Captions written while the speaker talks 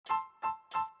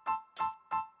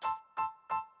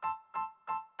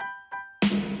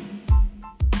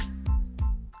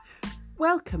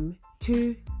Welcome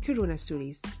to Corona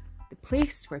Stories, the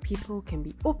place where people can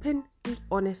be open and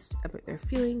honest about their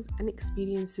feelings and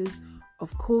experiences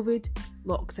of COVID,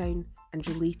 lockdown and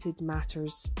related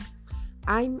matters.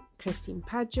 I'm Christine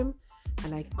Padgham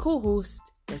and I co-host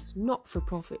this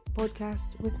not-for-profit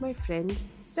podcast with my friend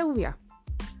Sylvia.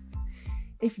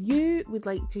 If you would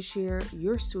like to share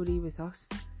your story with us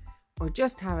or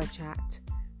just have a chat,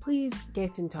 please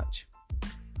get in touch.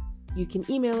 You can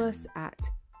email us at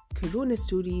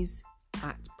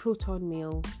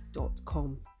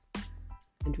coronastories@protonmail.com,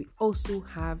 and we also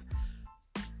have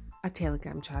a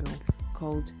Telegram channel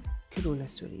called Corona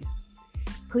Stories.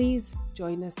 Please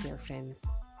join us there, friends,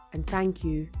 and thank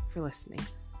you for listening.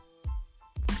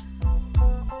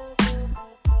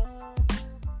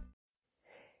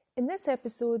 In this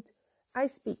episode, I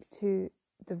speak to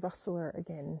the Rustler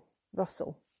again,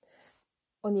 Russell,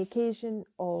 on the occasion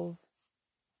of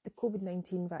the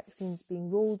COVID-19 vaccines being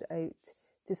rolled out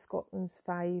to Scotland's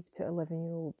 5 to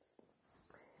 11-year-olds.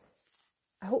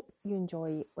 I hope you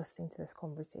enjoy listening to this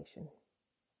conversation.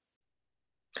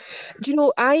 Do you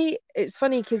know, it's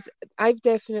funny because I've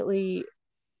definitely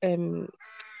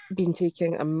been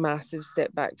taking a massive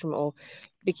step back from it all,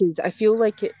 because I feel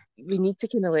like we need to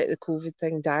kind of let the COVID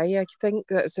thing die. I think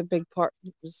that's a big part,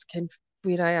 is kind of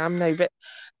where I am now, but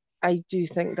I do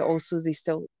think that also they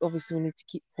still, obviously we need to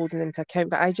keep holding them to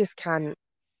account, but I just can't,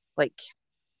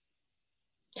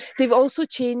 they've also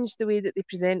changed the way that they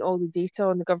present all the data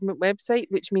on the government website,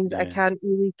 which means I can't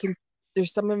really,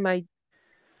 there's some of my,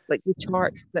 the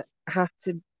charts that I have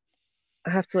to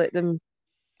let them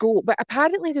go. But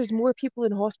apparently there's more people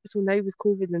in hospital now with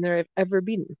COVID than there have ever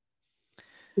been.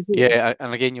 Yeah,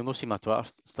 and again, you'll not see my Twitter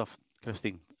stuff,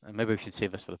 Christine, and maybe we should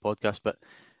save this for the podcast, but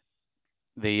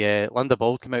the Linda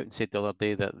Bald came out and said the other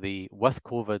day that the with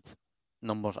COVID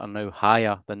numbers are now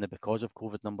higher than the because of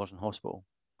COVID numbers in hospital.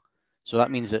 So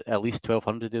that means that at least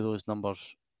 1,200 of those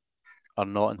numbers are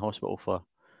not in hospital for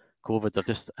COVID, they're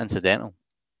just incidental.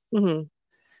 Mm-hmm.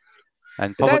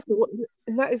 And that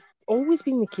has always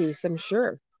been the case, I'm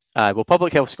sure. Well,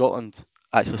 Public Health Scotland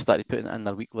actually started putting it in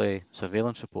their weekly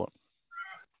surveillance report.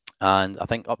 And I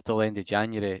think up till the end of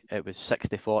January, it was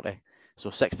 60-40. So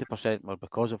 60% were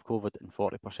because of COVID and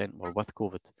 40% were with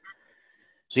COVID.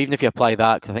 So even if you apply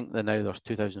that, because I think that now there's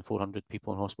 2,400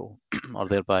 people in hospital or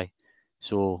thereby.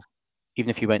 So even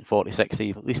if you went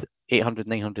 40-60, at least 800,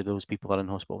 900 of those people are in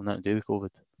hospital and nothing to do with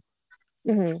COVID.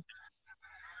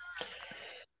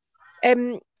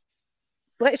 Mm-hmm.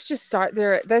 Let's just start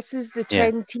there. This is the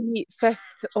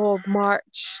 25th of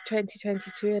March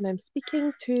 2022, and I'm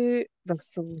speaking to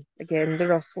Russell again, the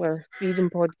Rustler Freedom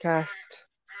Podcast.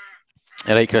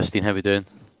 All right, Christine, how we doing?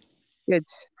 Good.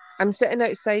 I'm sitting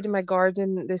outside in my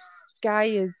garden. The sky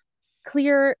is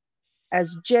clear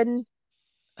as gin.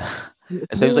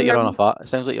 It sounds like you're on a farm. It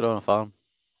sounds like you're on a farm.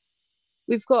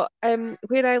 We've got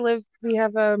where I live, we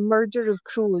have a murder of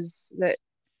crows that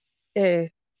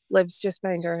lives just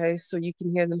behind our house, so you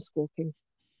can hear them squawking.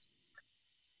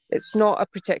 It's not a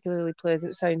particularly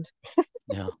pleasant sound.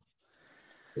 Yeah.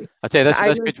 I tell you,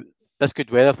 this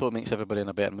good weather though makes everybody in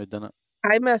a better mood, doesn't it?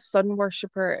 I'm a sun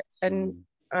worshipper, and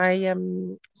so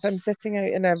I'm sitting out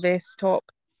in a vest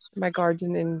top in my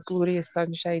garden in glorious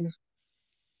sunshine,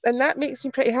 and that makes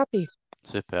me pretty happy.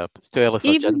 Superb. It's too early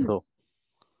for gin though.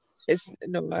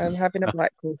 I'm having a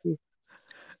black coffee.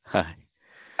 Hi.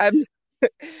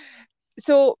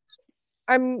 So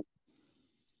I'm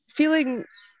feeling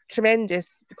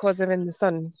tremendous because I'm in the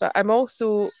sun, but I'm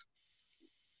also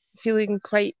feeling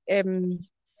quite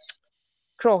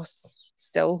cross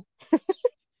still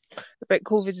about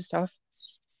COVID stuff.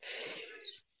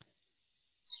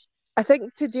 I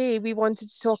think today we wanted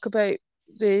to talk about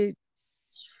the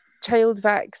child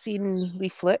vaccine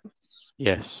leaflet.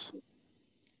 Yes.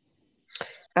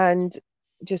 And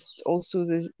just also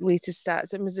the latest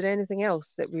stats. And was there anything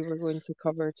else that we were going to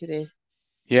cover today?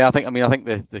 Yeah, I think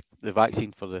the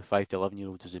vaccine for the 5 to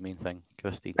 11-year-olds is the main thing,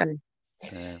 Christine.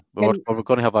 We were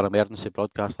going to have our emergency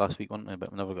broadcast last week, weren't we?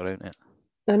 But we never got around to it.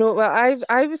 I know. Well,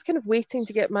 I was kind of waiting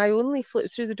to get my own leaflet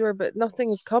through the door, but nothing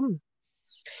has come.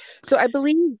 So I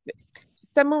believe,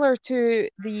 similar to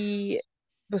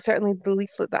certainly the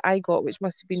leaflet that I got, which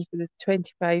must have been for the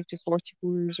 25 to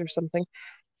 44s or something,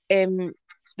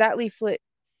 that leaflet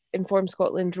Inform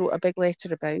Scotland wrote a big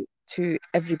letter about to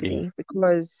everybody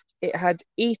because it had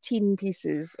 18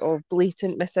 pieces of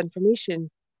blatant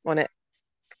misinformation on it.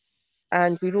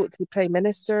 And we wrote to the Prime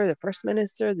Minister, the First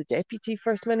Minister, the Deputy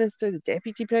First Minister, the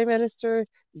Deputy Prime Minister,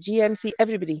 the GMC,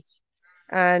 everybody.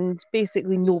 And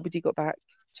basically nobody got back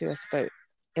to us about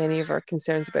any of our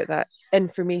concerns about that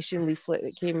information leaflet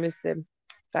that came with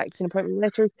vaccine appointment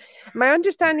letters. My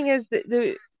understanding is that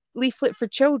the leaflet for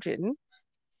children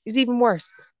is even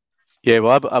worse. Yeah,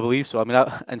 well, I believe so. I mean,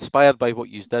 inspired by what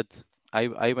you did,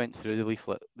 I went through the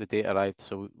leaflet the day it arrived,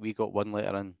 so we got one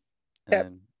letter in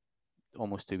Yep.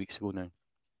 almost 2 weeks ago now.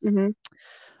 Mm-hmm.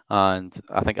 And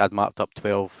I think I'd marked up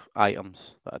 12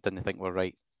 items that I didn't think were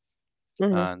right.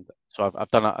 Mm-hmm. And so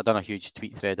I've done a huge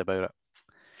tweet thread about it.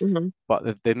 Mm-hmm.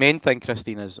 But the main thing,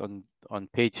 Christine, is on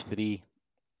page 3,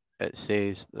 it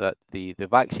says that the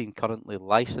vaccine currently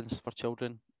licensed for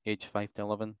children aged 5 to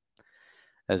 11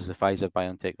 is the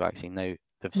Pfizer-BioNTech vaccine. Now,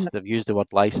 they've used the word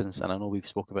license, and I know we've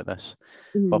spoke about this,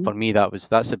 but for me that's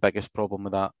the biggest problem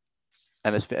with that,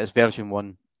 and it's version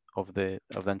 1 of the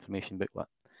information booklet,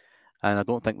 and I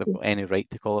don't think they've got any right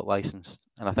to call it licensed,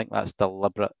 and I think that's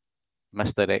deliberate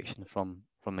misdirection from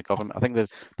the government. I think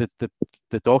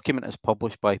the document is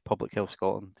published by Public Health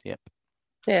Scotland. Yep.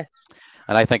 Yeah.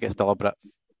 And I think it's deliberate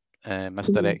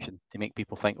misdirection to make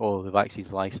people think, oh, the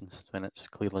vaccine's licensed when it's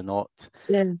clearly not.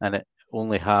 Yeah. And it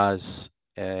only has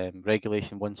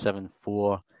Regulation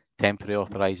 174 temporary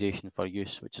authorization for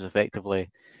use, which is effectively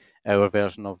our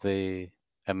version of the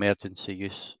emergency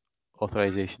use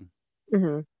authorization.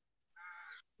 Mm-hmm.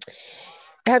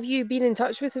 Have you been in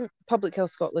touch with Public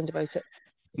Health Scotland about it?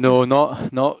 No,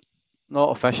 not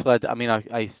officially. I mean,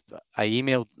 I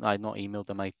emailed, I not emailed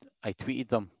them. I tweeted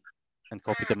them and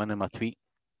copied them in my tweet.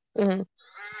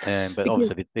 Mm-hmm. But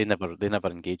obviously they never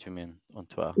engage with me on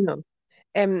Twitter. No.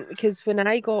 Because when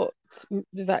I got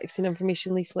the vaccine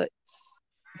information leaflets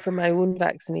for my own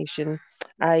vaccination,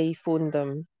 I phoned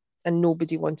them and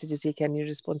nobody wanted to take any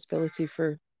responsibility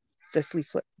for this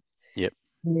leaflet. Yep.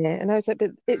 Yeah, and I was like,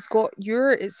 but it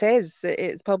says that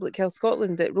it's Public Health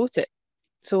Scotland that wrote it.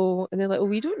 So, and they're like, oh,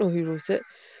 we don't know who wrote it.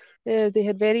 They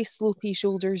had very slopey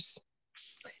shoulders.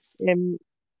 And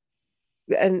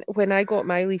when I got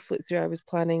my leaflet through, I was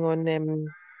planning on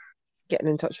getting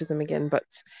in touch with them again, but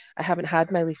I haven't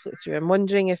had my leaflet through. I'm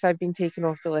wondering if I've been taken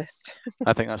off the list.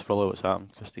 I think that's probably what's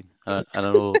happened, Christine. And I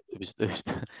know there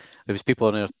was people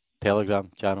on our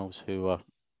Telegram channels who were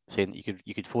saying that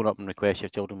you could phone up and request your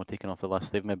children were taken off the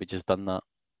list. They've maybe just done that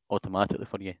automatically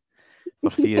for you, for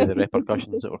fear of the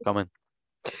repercussions that were coming.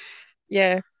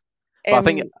 Yeah. But I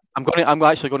think I'm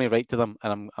actually going to write to them,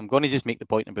 and I'm going to just make the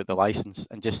point about the license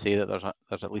and just say that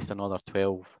there's at least another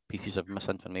 12 pieces of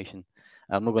misinformation.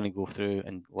 And I'm not going to go through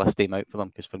and list them out for them,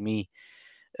 because for me,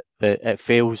 it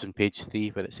fails on page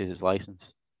 3 where it says it's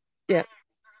licensed. Yeah.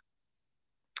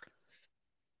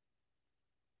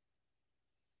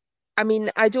 I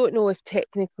mean, I don't know if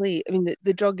technically, I mean,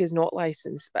 the drug is not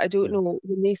licensed, but I don't know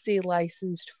when they say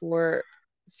licensed for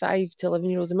 5 to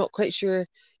 11-year-olds, I'm not quite sure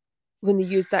when they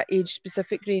use that age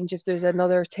specific range if there's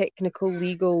another technical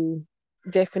legal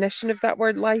definition of that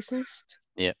word licensed.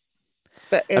 Yeah.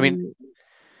 But I mean,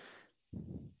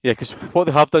 yeah, because what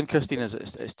they have done, Christine, is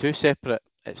it's two separate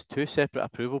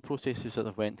approval processes that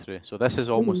they've went through. So this is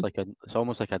almost like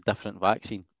a different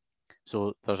vaccine.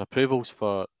 So there's approvals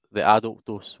for the adult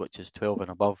dose, which is 12 and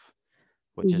above,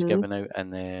 which is given out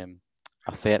in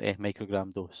a 30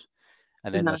 microgram dose,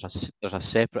 and then there's a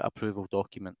separate approval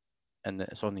document, and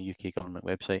it's on the UK government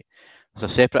website.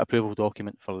 There's a separate approval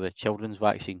document for the children's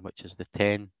vaccine, which is the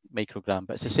 10 microgram,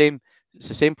 but it's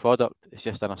the same product. It's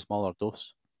just in a smaller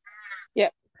dose. Yeah.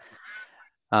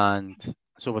 And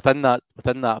so within that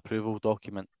approval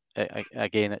document,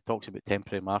 again, it talks about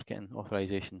temporary marketing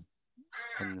authorization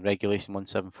in Regulation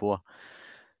 174.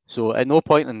 So at no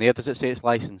point in there does it say it's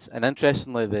licensed. And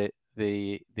interestingly,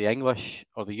 the English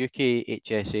or the UK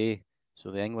HSA, so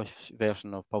the English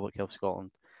version of Public Health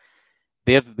Scotland,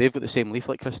 they've got the same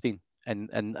leaflet, Christine, and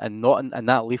not in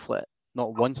that leaflet,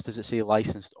 not once does it say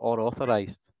licensed or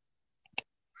authorized.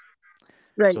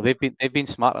 Right. So they've been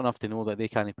smart enough to know that they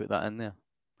can't put that in there.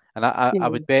 And I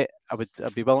would bet,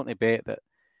 I'd be willing to bet that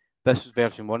this is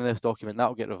version 1 of this document,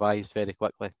 that'll get revised very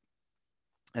quickly,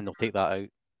 and they'll take that out.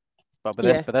 But by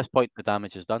this point, the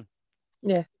damage is done.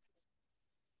 Yeah.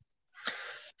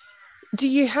 Do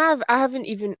you have, I've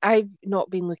not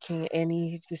been looking at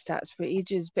any of the stats for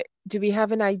ages, but do we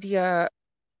have an idea,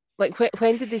 like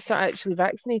when did they start actually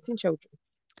vaccinating children?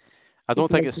 I don't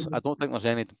think there's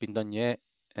anything been done yet.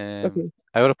 Okay.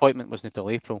 Our appointment wasn't until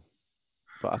April,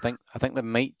 but I think they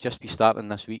might just be starting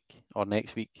this week or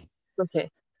next week.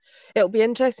 Okay. It'll be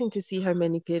interesting to see how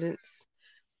many parents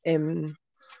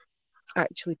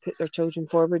actually put their children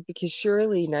forward, because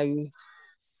surely now,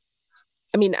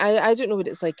 I mean, I don't know what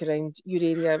it's like around your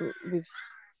area. We've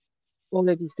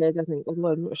already said, I think,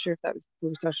 although I'm not sure if that was before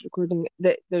we started recording,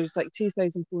 that there's like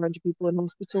 2,400 people in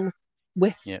hospital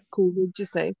with COVID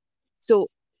just now. So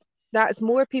That's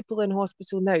more people in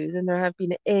hospital now than there have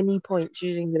been at any point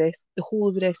during the whole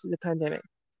of the rest of the pandemic.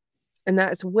 And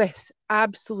that's with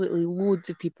absolutely loads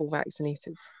of people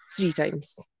vaccinated 3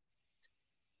 times.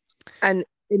 And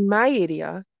in my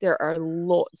area, there are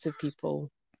lots of people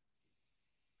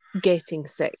getting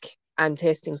sick and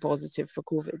testing positive for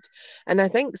COVID. And I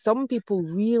think some people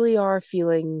really are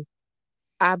feeling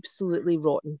absolutely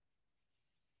rotten.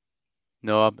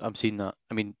 No, I'm seeing that.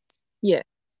 I mean, Yeah.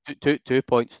 two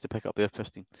points to pick up there,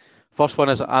 Christine. First one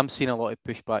is I'm seeing a lot of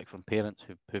pushback from parents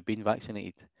who've been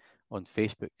vaccinated on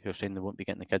Facebook who are saying they won't be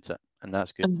getting the kids it, and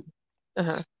that's good.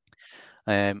 Uh-huh.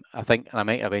 I think, and I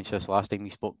might have mentioned this last time we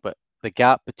spoke, but the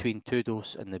gap between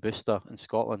 2-dose and the booster in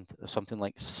Scotland is something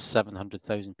like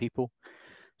 700,000 people.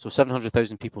 So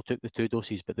 700,000 people took the 2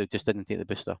 doses, but they just didn't take the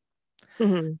booster.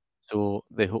 Mm-hmm. So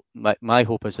my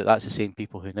hope is that that's the same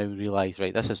people who now realise,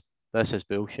 right, this is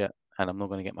bullshit, and I'm not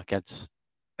going to get my kids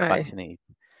vaccinated.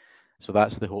 So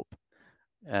that's the hope.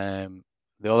 The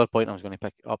other point I was going to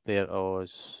pick up there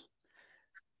was,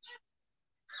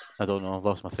 I don't know, I've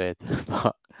lost my thread.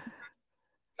 But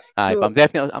I'm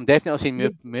definitely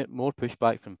seeing more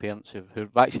pushback from parents who are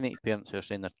vaccinated parents who are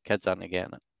saying their kids aren't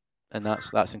getting it, and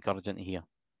that's encouraging to hear.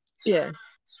 Yeah.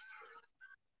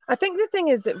 I think the thing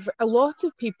is that for a lot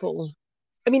of people,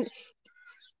 I mean,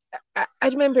 I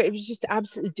remember it was just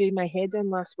absolutely doing my head in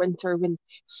last winter when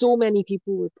so many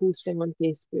people were posting on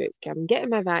Facebook, I'm getting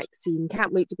my vaccine,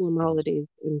 can't wait to go on my holidays.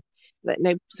 And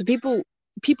now, so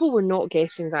people were not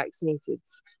getting vaccinated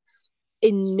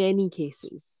in many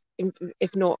cases,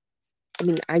 if not, I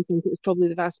mean, I think it was probably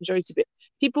the vast majority, but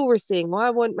people were saying, well, I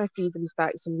want my freedoms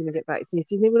back, so I'm going to get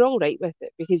vaccinated. And they were all right with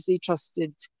it because they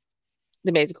trusted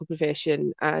the medical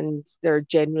profession and they're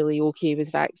generally okay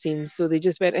with vaccines. So they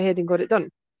just went ahead and got it done.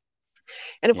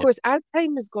 And of Yep. course, as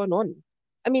time has gone on,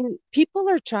 I mean, people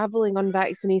are traveling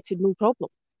unvaccinated, no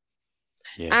problem.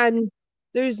 Yeah. And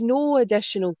there's no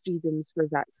additional freedoms for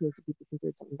vaccinated people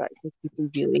compared to unvaccinated people,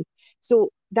 really. So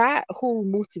that whole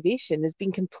motivation has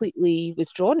been completely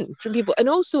withdrawn from people. And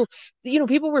also,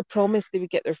 people were promised they would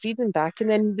get their freedom back, and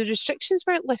then the restrictions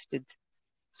weren't lifted.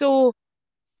 So,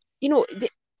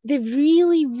 they've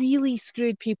really, really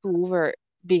screwed people over,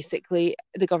 basically,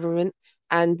 the government,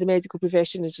 and the medical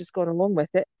profession has just gone along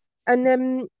with it.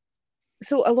 And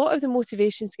so a lot of the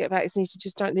motivations to get vaccinated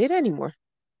just aren't there anymore.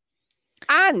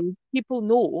 And people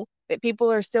know that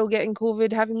people are still getting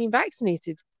COVID having been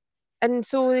vaccinated. And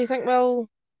so they think, well,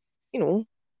 you know,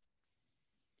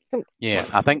 Yeah,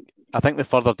 I think the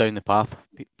further down the path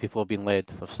people have been led,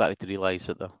 they've started to realise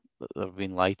that they're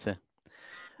being lied to.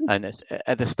 And it's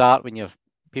at the start when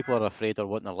people are afraid or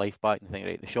wanting their life back and think,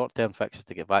 right, the short term fix is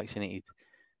to get vaccinated.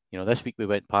 This week we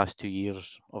went past 2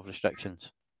 years of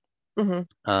restrictions, Mhm.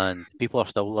 and people are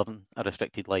still living a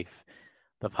restricted life.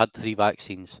 They've had 3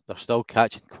 vaccines. They're still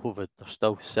catching COVID. They're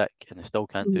still sick, and they still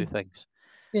can't do things.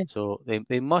 Yeah. So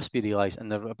they must be realised,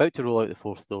 and they're about to roll out the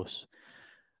 4th dose.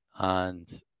 And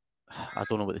I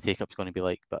don't know what the take up's going to be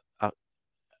like, but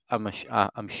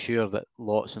I'm sure that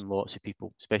lots and lots of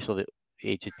people, especially the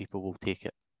aged people, will take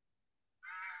it.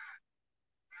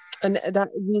 And that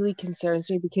really concerns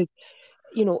me because,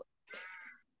 you know,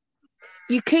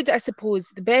 you could, I suppose,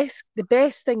 the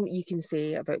best thing that you can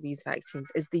say about these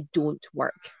vaccines is they don't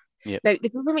work. Yep. Now, the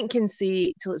government can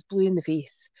say till it's blue in the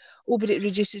face, oh, but it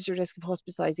reduces your risk of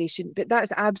hospitalisation. But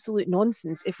that's absolute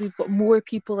nonsense if we've got more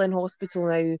people in hospital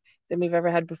now than we've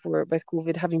ever had before with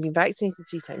COVID, having been vaccinated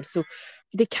 3 times. So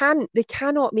they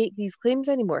cannot make these claims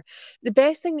anymore. The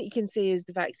best thing that you can say is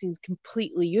the vaccine's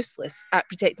completely useless at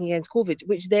protecting against COVID,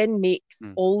 which then makes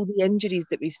all the injuries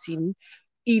that we've seen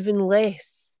even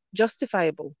less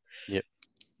justifiable. Yep.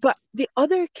 But the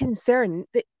other concern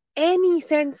that any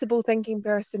sensible thinking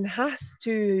person has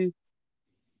to,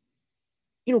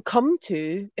 come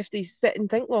to if they sit and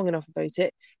think long enough about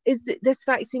it, is that this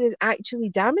vaccine is actually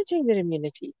damaging their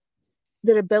immunity,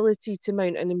 their ability to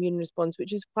mount an immune response,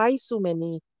 which is why so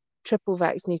many triple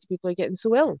vaccinated people are getting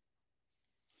so ill.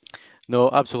 No,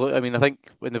 absolutely. I mean, I think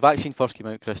when the vaccine first came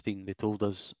out, Christine, they told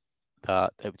us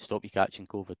that it would stop you catching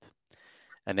COVID,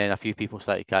 and then a few people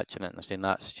started catching it, and they're saying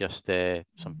that's just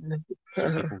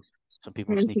some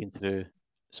people sneaking through,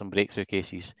 some breakthrough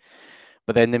cases.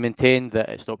 But then they maintained that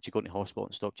it stopped you going to hospital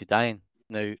and stopped you dying.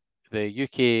 Now, the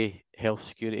UK Health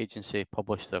Security Agency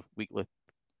published their weekly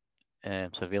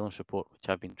surveillance report, which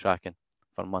I've been tracking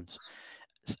for months.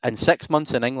 In 6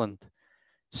 months in England,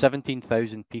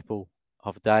 17,000 people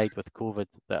have died with COVID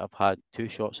that have had 2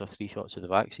 shots or 3 shots of the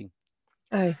vaccine.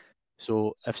 Aye.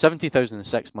 So if 17,000 in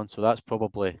 6 months, so that's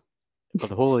probably, for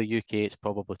the whole of the UK, it's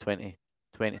probably 20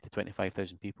 to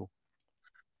 25,000 people.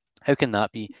 How can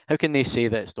that be? How can they say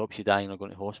that it stops you dying or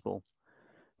going to hospital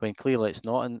when clearly it's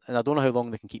not? And I don't know how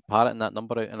long they can keep parroting that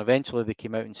number out. And eventually they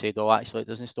came out and said, oh, actually, it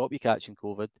doesn't stop you catching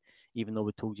COVID, even though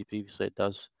we told you previously it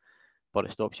does, but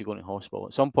it stops you going to hospital.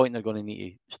 At some point, they're going to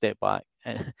need to step back.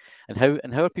 And how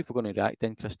are people going to react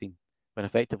then, Christine, when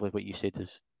effectively what you said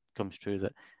comes true,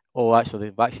 that, oh, actually,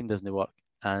 the vaccine doesn't work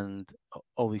and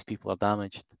all these people are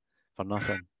damaged for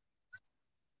nothing?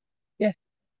 Yeah.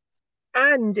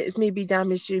 And it's maybe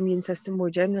damaged your immune system more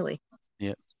generally.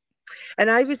 Yeah. And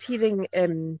I was hearing,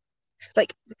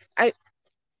 like,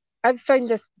 I've found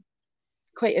this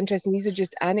quite interesting. These are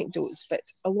just anecdotes, but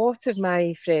a lot of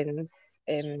my friends,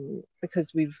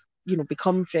 because we've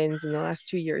become friends in the last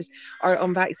 2 years, are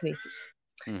unvaccinated,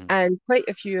 and quite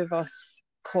a few of us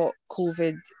caught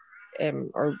COVID,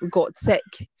 or got sick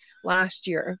last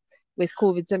year with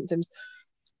COVID symptoms,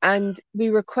 and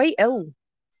we were quite ill.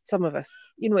 Some of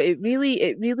us, it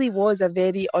really was a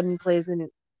very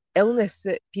unpleasant illness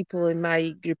that people in my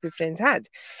group of friends had.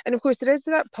 And of course, there is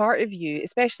that part of you,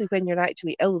 especially when you're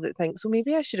actually ill, that thinks, well,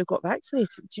 maybe I should have got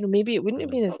vaccinated. Maybe it wouldn't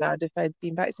have been as bad if I'd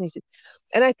been vaccinated.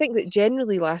 And I think that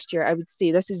generally last year, I would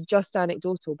say, this is just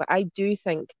anecdotal, but I do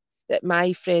think that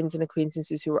my friends and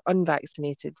acquaintances who were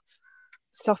unvaccinated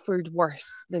suffered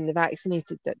worse than the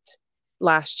vaccinated did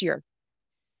last year.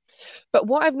 But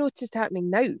what I've noticed happening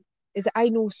now is that I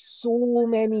know so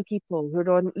many people who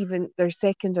are on even their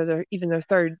second or even their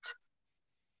third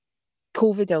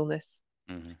COVID illness.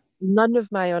 None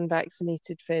of my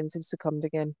unvaccinated friends have succumbed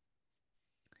again.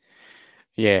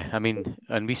 Yeah, I mean,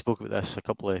 and we spoke about this a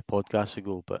couple of podcasts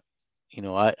ago, but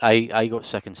I got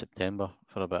sick in September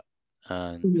for a bit,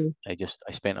 and I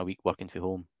spent a week working from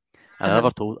home, and I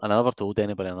never told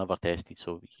anybody. I never tested,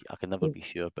 so I can never be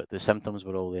sure. But the symptoms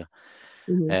were all there.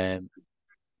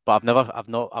 But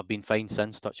I've been fine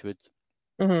since, touch wood.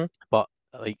 But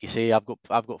like you say, I've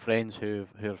got friends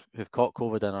who've caught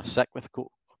COVID and are sick with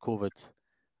COVID,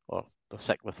 or they're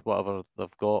sick with whatever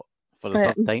they've got for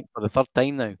the third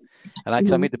time now. And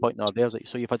actually, I made the point the other day. I was like,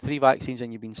 so you've had 3 vaccines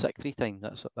and you've been sick 3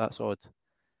 times. That's odd.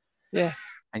 Yeah.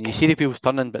 And you see the people's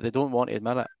turning, but they don't want to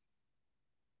admit it.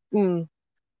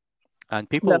 And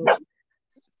people,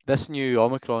 this new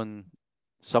Omicron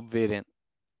subvariant,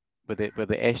 where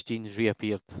the S genes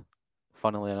reappeared,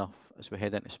 funnily enough, as we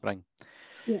head into spring.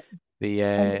 Yeah.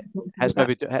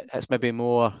 It's maybe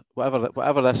more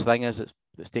whatever this thing is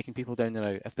that's taking people down there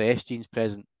now. If the S gene's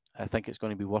present, I think it's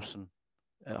going to be worse, and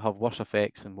it'll have worse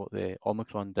effects than what the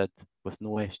Omicron did with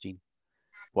no S gene,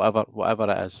 whatever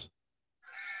it is.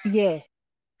 Yeah.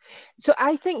 So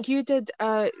I think you did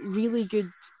a really good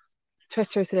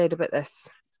Twitter thread about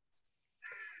this.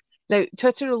 Now,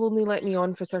 Twitter will only let me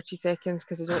on for 30 seconds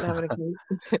because I don't have an account.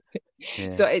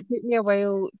 So it took me a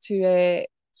while to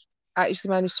actually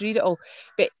manage to read it all.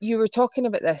 But you were talking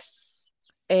about this.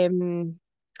 I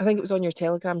think it was on your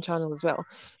Telegram channel as well.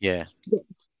 Yeah.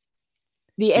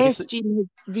 The S gene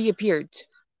has reappeared.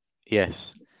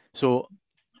 Yes. So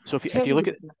if you look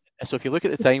at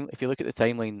the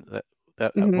timeline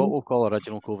that what we'll call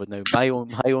original COVID now, my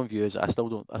own view is I still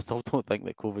don't think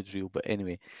that COVID's real. But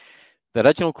anyway, the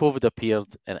original COVID appeared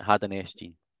and it had an S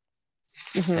gene,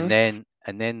 and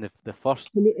then the first.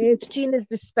 And the S gene is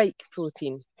the spike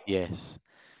protein. Yes.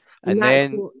 And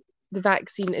then what the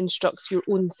vaccine instructs your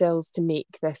own cells to make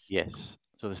this. Yes.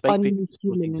 So the spike protein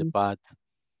is a bad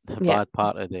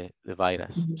part of the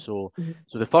virus. So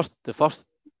the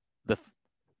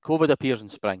COVID appears in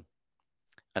spring,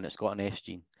 and it's got an S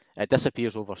gene. It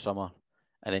disappears over summer,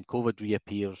 and then COVID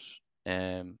reappears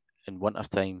in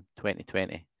wintertime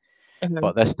 2020.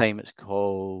 But this time it's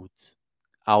called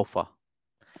Alpha.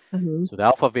 So the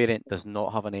Alpha variant does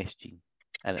not have an S gene,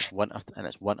 and it's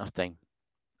wintertime.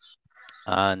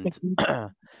 And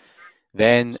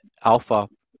then Alpha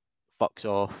fucks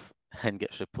off and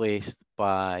gets replaced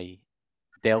by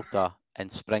Delta in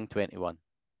spring 21.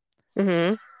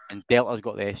 And Delta's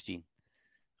got the S gene.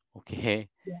 Okay.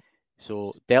 Yeah.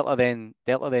 So Delta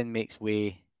then makes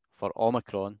way for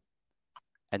Omicron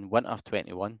in winter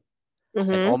 21. And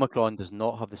Omicron does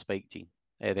not have the spike gene,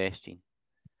 the S gene.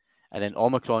 And then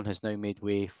Omicron has now made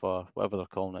way for whatever they're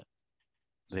calling it,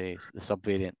 the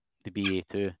subvariant, the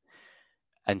BA2,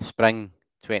 in spring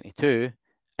 22,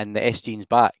 and the S gene's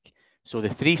back. So the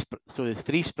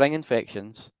three spring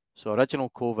infections, so original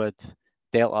COVID,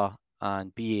 Delta,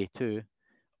 and BA2,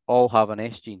 all have an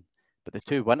S gene, but the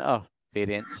 2 winter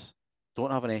variants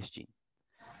don't have an S gene.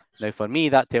 Now, for me,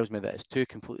 that tells me that it's 2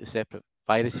 completely separate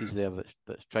viruses there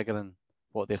that's triggering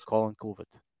what they're calling COVID.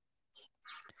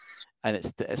 And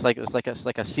it's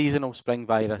like a seasonal spring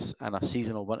virus and a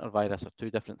seasonal winter virus are 2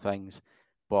 different things,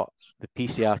 but the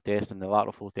PCR test and the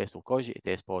lateral flow test will cause you to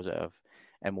test positive,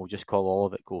 and we'll just call all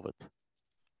of it COVID.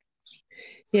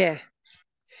 Yeah.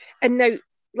 And now,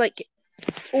 like,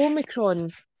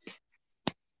 Omicron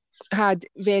had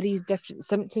very different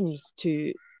symptoms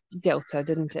to Delta,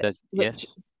 didn't it?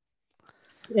 Yes.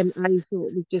 I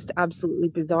thought was just absolutely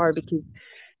bizarre because,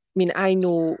 I mean, I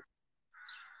know,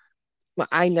 well,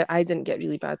 I didn't get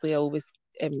really badly ill with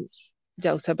um,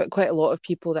 Delta, but quite a lot of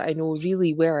people that I know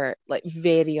really were like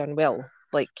very unwell,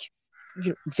 like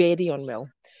very unwell,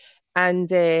 and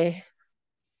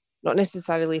not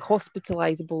necessarily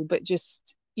hospitalizable, but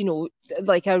just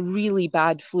like a really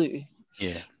bad flu.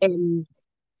 Yeah. Um,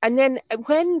 and then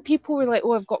when people were like,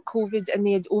 "Oh, I've got COVID," and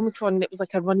they had Omicron, and it was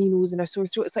like a runny nose and a sore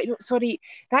throat, it's like, no, sorry,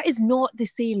 that is not the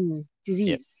same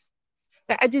disease.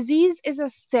 Now, a disease is a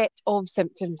set of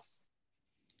symptoms,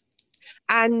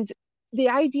 and the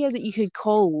idea that you could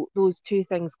call those two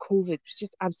things COVID was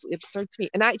just absolutely absurd to me.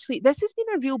 And actually, this has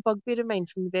been a real bugbear of mine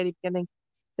from the very beginning.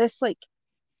 This, like,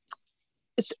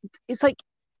 it's like,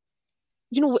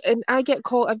 and I've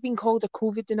been called a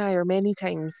COVID denier many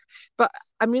times, but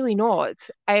I'm really not.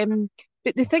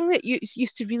 But the thing that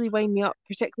used to really wind me up,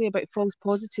 particularly about false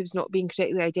positives not being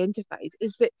correctly identified,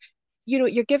 is that,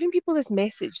 you're giving people this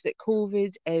message that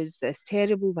COVID is this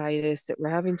terrible virus that we're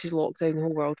having to lock down the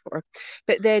whole world for,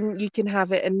 but then you can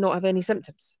have it and not have any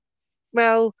symptoms.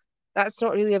 Well, that's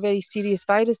not really a very serious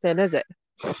virus then, is it?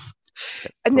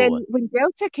 And Totally. then when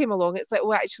Delta came along, it's like,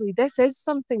 well, actually, this is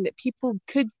something that people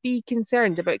could be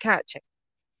concerned about catching.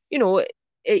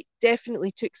 It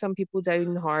definitely took some people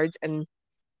down hard, and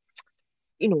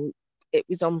it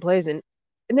was unpleasant.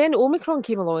 And then Omicron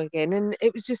came along again, and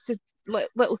it was just a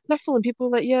little sniffle, and people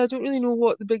were like, "Yeah, I don't really know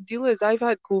what the big deal is. I've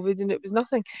had COVID, and it was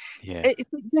nothing." Yeah. It's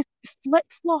like the flip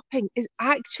flopping is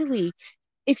actually,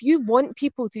 if you want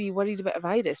people to be worried about a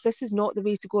virus, this is not the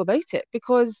way to go about it,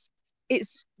 because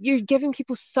you're giving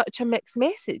people such a mixed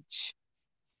message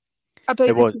about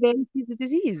It the was. severity of the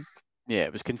disease. Yeah,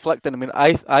 it was conflicting. I mean,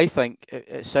 I think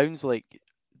it sounds like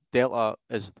Delta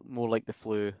is more like the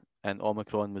flu and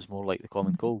Omicron was more like the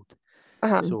common cold.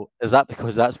 Uh-huh. So is that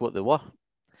because that's what they were?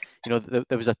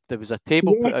 There was a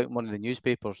table Yeah. put out in one of the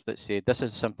newspapers that said this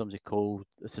is symptoms of cold,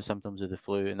 this is symptoms of the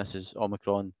flu, and this is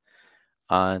Omicron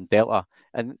and Delta,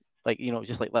 and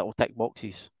just like little tick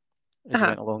boxes as you Uh-huh.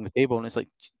 went along the table, and it's like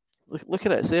look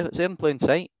at it, it's there in plain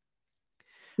sight.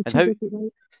 And how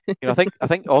I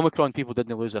think Omicron people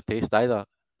didn't lose their taste either.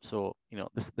 So Yeah.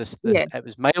 it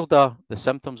was milder. The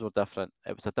symptoms were different.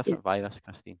 It was a Yeah. different virus,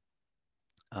 Christine.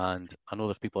 And I know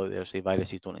there's people out there who say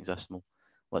viruses don't exist. No,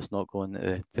 let's not go into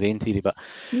the terrain theory. But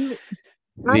No,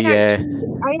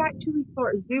 the I actually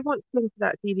sort of do want to go into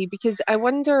that theory, because I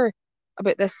wonder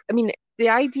about this. I mean, the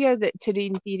idea that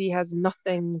terrain theory has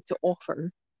nothing to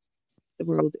offer the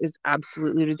world is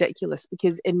absolutely ridiculous,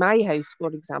 because in my house, for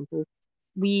example,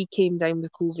 we came down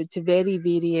with COVID to very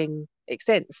varying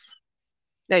extents.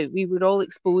 Now, we were all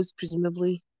exposed,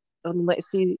 presumably.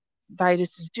 Let's say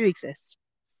viruses do exist.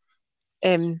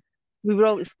 Um, we were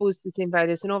all exposed to the same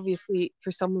virus, and obviously,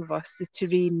 for some of us, the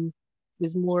terrain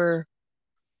was more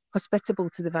hospitable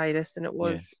to the virus than it yeah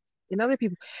was in other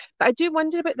people. But I do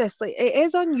wonder about this. Like, it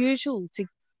is unusual to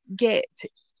get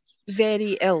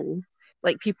very ill,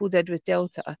 like people did with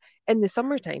Delta, in the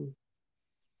summertime.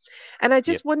 And I yeah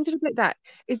just wondered about that.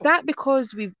 Is that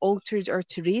because we've altered our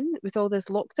terrain with all this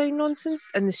lockdown nonsense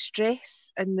and the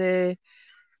stress and the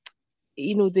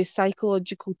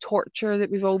psychological torture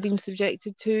that we've all been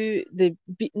subjected to,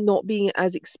 not being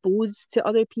as exposed to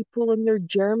other people and their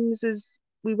germs as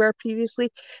we were previously?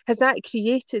 Has that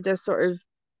created a sort of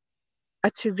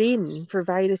a terrain for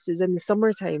viruses in the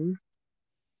summertime,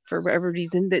 for whatever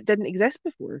reason, that didn't exist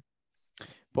before?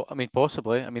 but I mean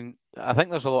possibly. I mean I think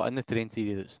there's a lot in the terrain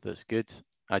theory that's good.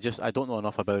 I don't know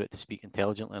enough about it to speak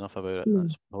intelligently enough about it. Mm,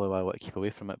 That's probably why I want to keep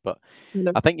away from it. But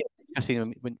no. I think,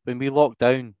 Christine, when we lock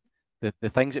down, the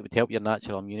things that would help your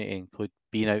natural immunity include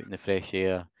being out in the fresh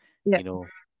air, Yeah. you know,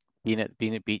 being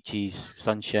at beaches,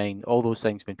 sunshine, all those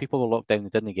things. When people were locked down, they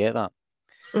didn't get that.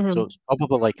 So Hmm. it's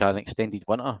probably like an extended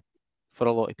winter for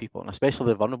a lot of people, and especially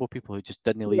the vulnerable people who just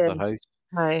didn't leave Yeah. their house.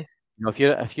 Hi. If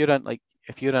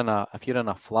you're in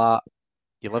a flat,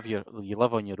 you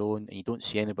live on your own, and you don't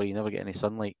see anybody, you never get any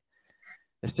sunlight.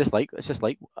 It's just like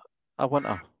a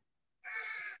winter.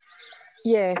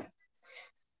 Yeah.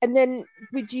 And then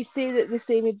would you say that the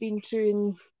same had been true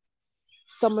in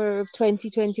summer of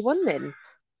 2021 then?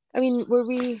 I mean, were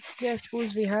we, yeah, I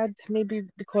suppose we had, maybe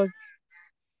because,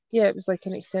 yeah, it was like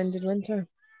an extended winter.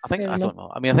 Fair I enough. don't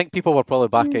know. I mean, I think people were probably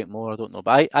back Mm, out more. I don't know,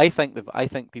 but I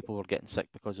think people were getting sick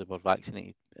because they were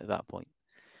vaccinated at that point.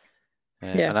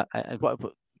 yeah. And what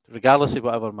regardless of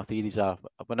whatever my theories are,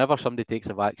 whenever somebody takes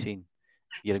a vaccine,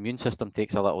 your immune system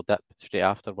takes a little dip straight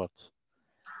afterwards.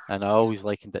 And I always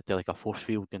likened it to like a force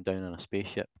field going down in a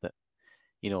spaceship, that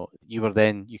you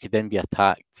could then be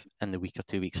attacked in the week or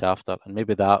 2 weeks after, and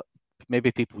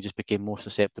maybe people just became more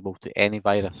susceptible to any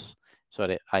virus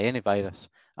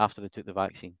after they took the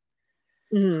vaccine,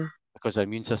 because their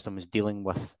immune system is dealing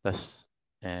with this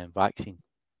vaccine.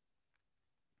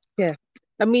 Yeah.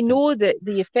 And we know that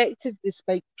the effect of the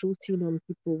spike protein on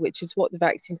people, which is what the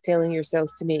vaccine's telling your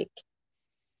cells to make,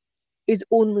 is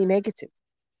only negative.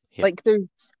 Yep. Like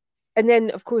and then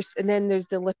there's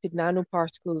the lipid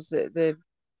nanoparticles that the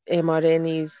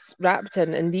mRNA is wrapped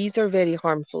in, and these are very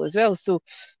harmful as well. So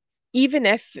even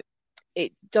if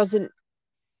it doesn't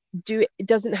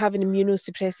have an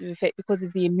immunosuppressive effect because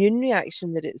of the immune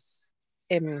reaction that it's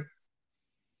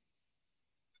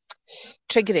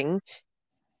triggering,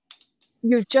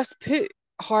 you've just put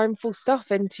harmful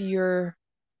stuff into your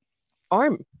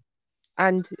arm,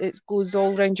 and it goes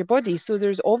all around your body. So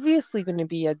there's obviously going to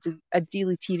be a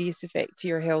deleterious effect to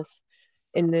your health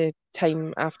in the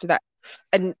time after that.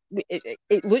 And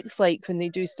it looks like when they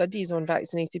do studies on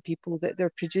vaccinated people that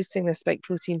they're producing this spike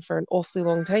protein for an awfully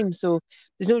long time. So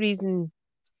there's no reason,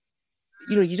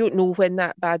 you don't know when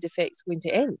that bad effect's going to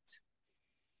end.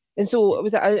 And so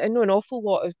I know an awful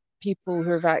lot of people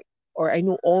who are I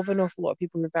know of an awful lot of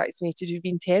people who are vaccinated who've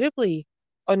been terribly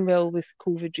unwell with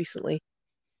COVID recently.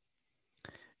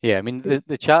 Yeah, I mean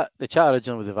the chat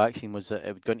originally with the vaccine was that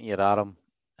it would go into your arm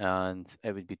and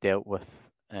it would be dealt with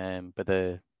by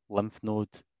the lymph node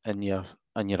in your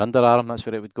underarm. That's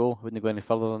where it would go. It wouldn't go any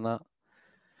further than that.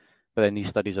 But then these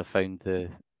studies have found the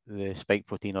spike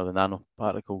protein or the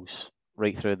nanoparticles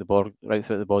right through the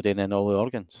body and in all the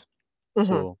organs.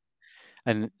 So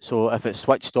if it's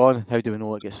switched on, how do we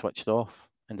know it gets switched off?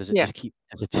 And does it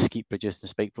just keep producing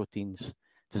spike proteins?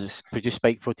 Does it produce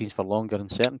spike proteins for longer in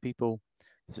certain people?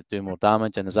 Does it do more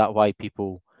damage? And is that why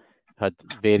people had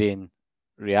varying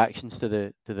reactions to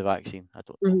the vaccine? I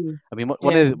don't know. I mean,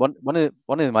 one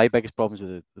of my biggest problems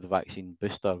with the vaccine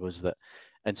booster was that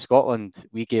in Scotland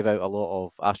we gave out a lot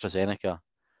of AstraZeneca,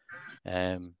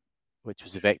 which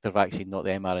was the vector vaccine, not the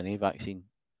mRNA vaccine.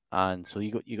 And so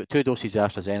you got 2 doses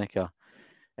of AstraZeneca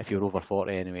if you were over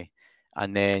 40 anyway,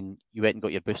 and then you went and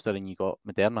got your booster and you got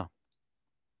Moderna,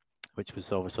 which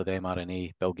was obviously the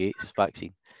mRNA Bill Gates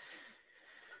vaccine.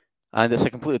 And it's a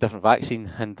completely different vaccine,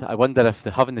 and I wonder if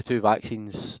having the 2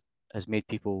 vaccines has made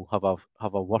people have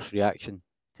a worse reaction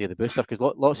to the booster, because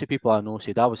lots of people I know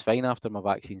said I was fine after my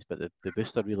vaccines, but the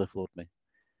booster really floored me.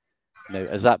 Now,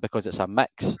 is that because it's a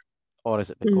mix, or is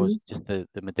it because just the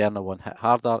Moderna one hit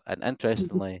harder? And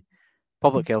interestingly,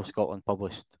 Public Health Scotland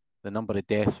published the number of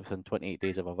deaths within 28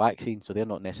 days of a vaccine, so they're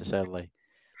not necessarily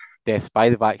deaths by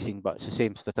the vaccine, but it's the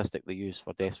same statistic they use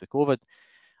for deaths with COVID.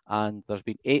 And there's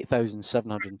been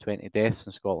 8,720 deaths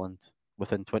in Scotland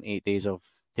within 28 days of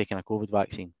taking a COVID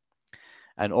vaccine.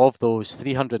 And of those,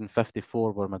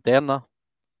 354 were Moderna,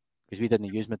 because we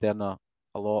didn't use Moderna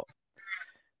a lot.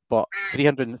 But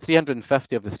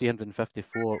 350 of the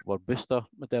 354 were booster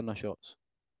Moderna shots.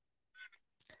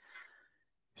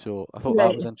 So I thought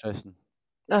that was interesting.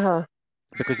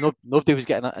 Because nobody was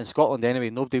getting, in Scotland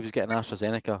anyway, nobody was getting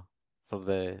AstraZeneca for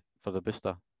the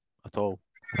booster at all.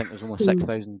 I think there's only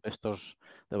 6,000 boosters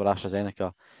that were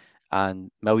AstraZeneca, and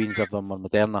millions of them were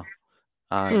Moderna,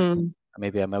 and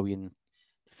maybe 1 million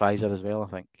Pfizer as well, I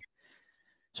think.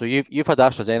 So you've had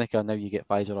AstraZeneca, and now you get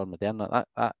Pfizer or Moderna.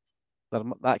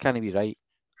 That can't be right,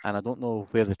 and I don't know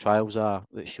where the trials are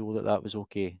that show that was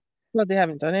okay. Well, they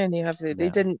haven't done any, have they? No. They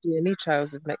didn't do any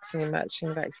trials of mixing and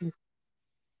matching vaccines.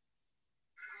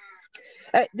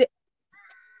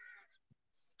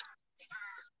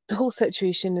 The whole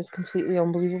situation is completely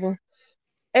unbelievable.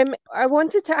 I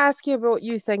wanted to ask you about what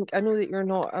you think. I know that you're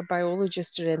not a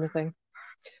biologist or anything,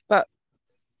 but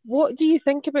what do you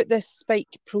think about this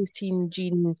spike protein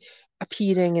gene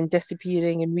appearing and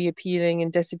disappearing and reappearing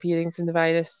and disappearing from the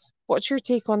virus? What's your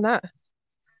take on that?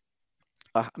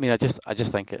 I mean, I just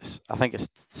think it's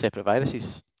separate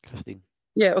viruses, Christine.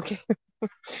 Yeah. Okay.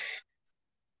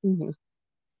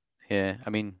 Yeah. I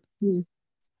mean,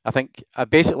 I think I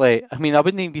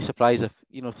wouldn't even be surprised if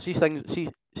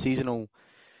seasonal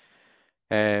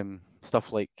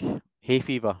stuff like hay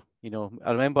fever.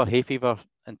 I remember hay fever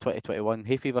in 2021.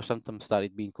 Hay fever symptoms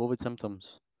started being COVID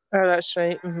symptoms. Oh, that's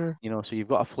right. So you've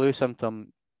got a flu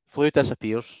symptom. Flu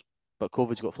disappears, but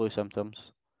COVID's got flu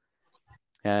symptoms.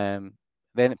 Then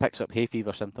it picks up hay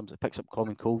fever symptoms. It picks up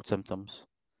common cold symptoms.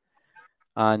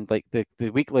 And like the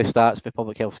weekly stats for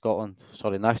Public Health Scotland,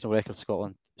 National Records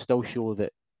Scotland, still show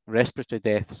that respiratory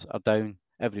deaths are down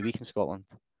every week in Scotland.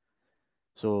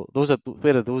 So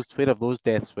where have those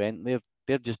deaths went?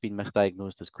 They've just been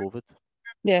misdiagnosed as COVID,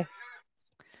 Yeah.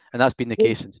 and that's been the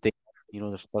case since day.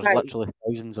 There's Right. literally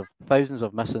thousands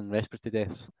of missing respiratory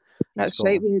deaths in That's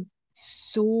right. Scotland. We had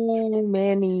so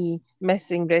many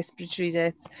missing respiratory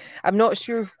deaths. I'm not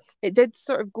sure. It did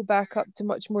sort of go back up to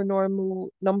much more normal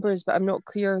numbers, but I'm not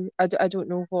clear. I don't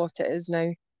know what it is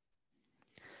now.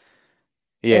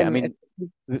 Yeah, I If, mean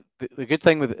the good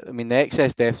thing the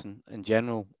excess deaths in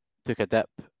general took a dip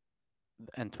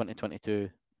in 2022,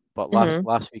 but last Mhm.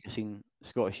 last week I seen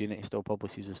Scottish Unity still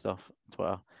publishes the stuff on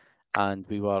Twitter, and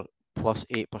we were plus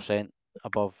 8%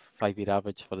 above 5-year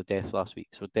average for the deaths last week.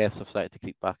 So deaths have started to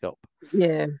creep back up,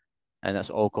 Yeah. and that's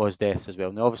all cause deaths as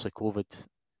well. Now, obviously, COVID.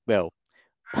 Well,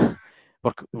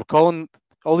 we're calling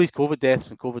all these COVID deaths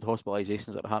and COVID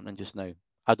hospitalizations that are happening just now.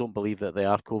 I don't believe that they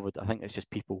are COVID. I think it's just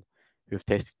people who have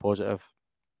tested positive.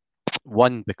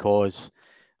 One, because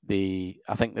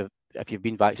I think that if you've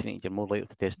been vaccinated, you're more likely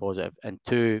to test positive. And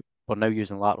two, we're now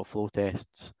using lateral flow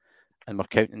tests and we're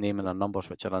counting them in our numbers,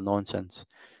 which are a nonsense.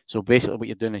 So basically, what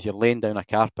you're doing is you're laying down a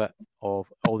carpet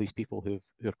of all these people who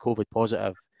are COVID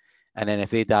positive, and then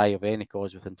if they die of any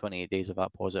cause within 28 days of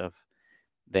that positive,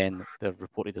 then they're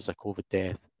reported as a COVID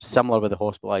death. Similar with the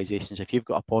hospitalisations. If you've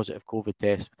got a positive COVID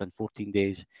test within 14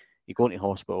 days, you go into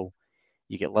hospital,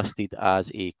 you get listed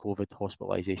as a COVID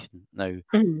hospitalisation. Now,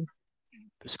 Mhm.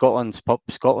 Scotland's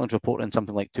reporting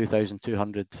something like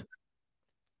 2,200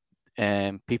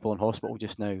 people in hospital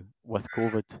just now with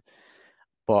COVID,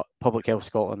 but Public Health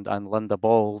Scotland and Linda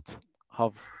Bald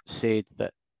have said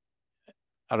that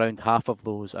around half of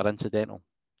those are incidental.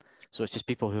 So it's just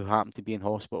people who happen to be in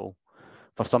hospital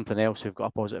for something else who've got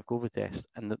a positive COVID test,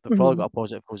 and they've probably Mhm. got a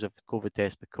positive COVID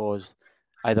test because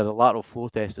either the lateral flow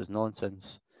test is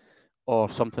nonsense, or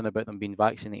something about them being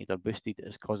vaccinated or boosted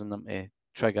is causing them to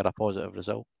trigger a positive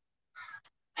result.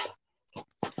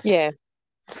 Yeah.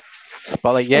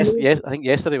 But like And I think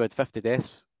yesterday we had 50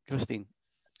 deaths, Christine,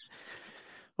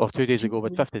 or 2 days ago we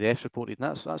had 50 deaths reported,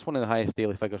 and that's one of the highest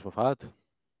daily figures we've had.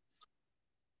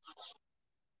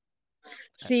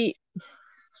 see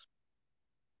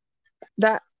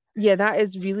that, yeah, that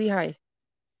is really high.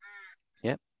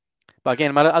 Yeah, but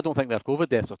again, I don't think they're COVID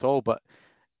deaths at all. But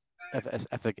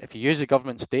if you use the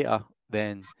government's data,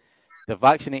 then they've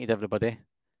vaccinated everybody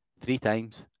 3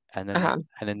 times, and then Uh-huh.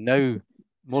 now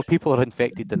more people are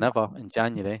infected than ever in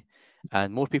January,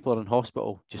 and more people are in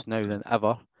hospital just now than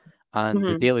ever, and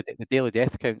the Mhm. daily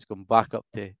death count's gone back up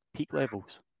to peak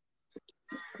levels.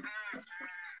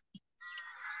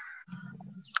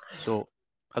 So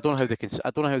I don't know how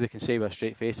they can say with a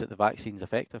straight face that the vaccine's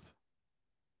effective.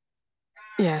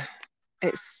 Yeah.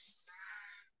 It's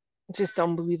just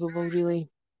unbelievable, really.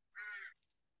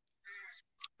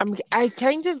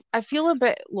 I feel a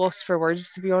bit lost for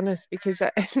words, to be honest, because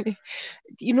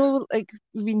like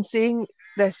we've been saying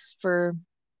this for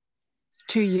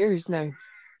 2 years now,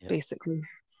 Yep. basically.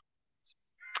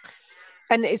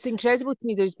 And it's incredible to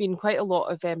me. There's been quite a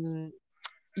lot of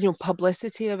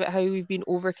publicity about how we've been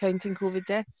overcounting COVID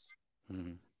deaths.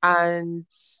 Mm-hmm. And,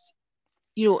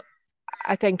 you know,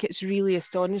 I think it's really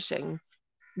astonishing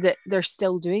that they're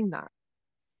still doing that.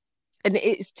 And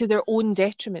it's to their own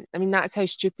detriment. I mean, that's how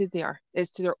stupid they are. It's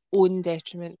to their own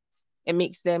detriment. It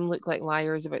makes them look like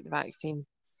liars about the vaccine.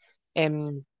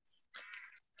 Um,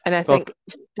 and I Well, think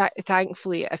that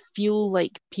thankfully, I feel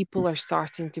like people are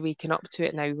starting to waken up to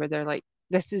it now, where they're like,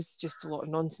 "This is just a lot of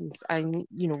nonsense.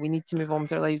 We need to move on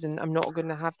with our lives, and I'm not going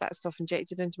to have that stuff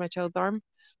injected into my child's arm."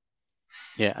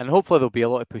 yeah, and hopefully there'll be a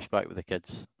lot of pushback with the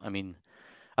kids. I mean,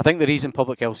 I think the reason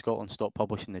Public Health Scotland stopped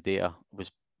publishing the data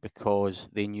was because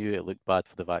they knew it looked bad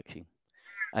for the vaccine.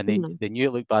 And Mhm. they knew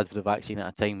it looked bad for the vaccine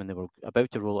at a time when they were about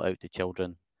to roll it out to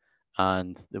children,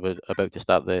 and they were about to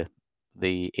start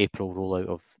the April rollout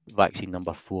of vaccine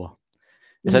number 4.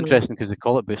 It's Mhm. interesting because they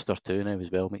call it booster 2 now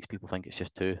as well. Makes people think it's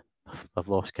just 2. I've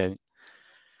lost count.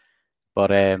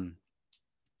 But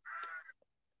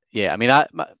yeah, I mean,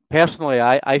 personally,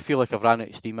 I feel like I've ran out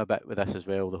of steam a bit with this as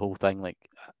well. The whole thing, like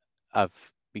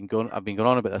I've been going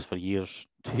on about this for years,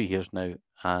 2 years now,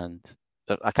 and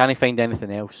I can't find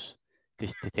anything else to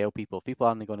tell people. If people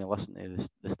aren't going to listen to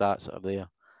the stats that are there,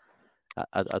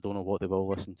 I don't know what they will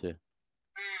listen to.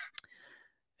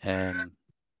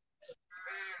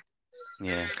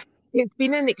 Yeah. It's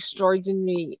been an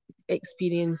extraordinary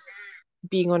experience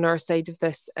being on our side of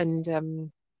this, and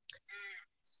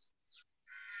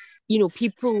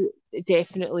people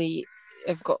definitely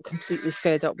have got completely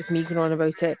fed up with me going on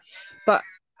about it. But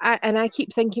I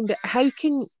keep thinking, but how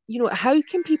can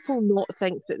people not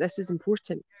think that this is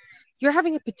important? You're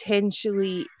having a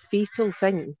potentially fatal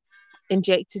thing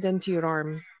injected into your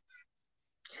arm.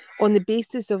 on the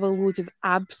basis of a load of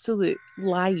absolute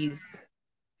lies,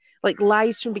 like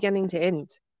lies from beginning to end.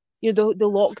 The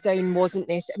lockdown wasn't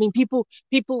necessary. I mean,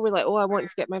 people were like, "Oh, I want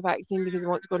to get my vaccine because I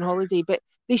want to go on holiday," but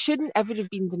they shouldn't ever have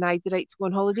been denied the right to go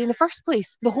on holiday in the first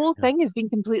place. The whole Yeah. thing has been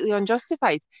completely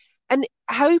unjustified, and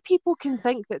how people can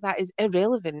think that that is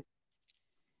irrelevant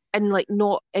and like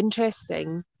not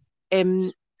interesting,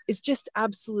 um, is just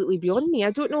absolutely beyond me.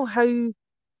 I don't know how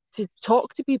to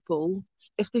talk to people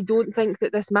if they don't think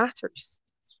that this matters.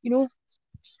 You know,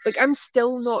 like I'm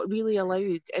still not really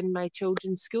allowed in my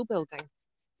children's school building.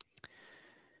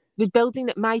 The building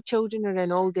that my children are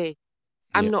in all day.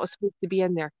 I'm Yeah. not supposed to be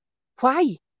in there.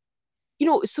 Why?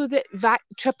 So that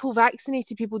triple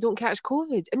vaccinated people don't catch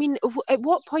COVID. I mean, at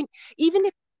what point, even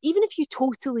if even if you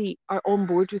totally are on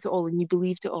board with it all and you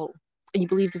believed it all and you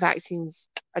believe the vaccines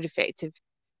are effective,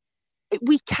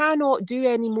 we cannot do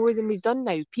any more than we've done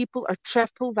now. People are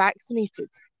triple vaccinated.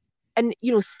 And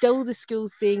still the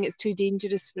school's saying it's too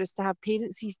dangerous for us to have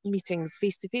parents meetings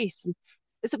face to face. And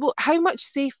it's well, how much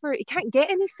safer? It can't get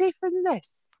any safer than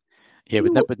this. Yeah,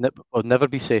 You know, would never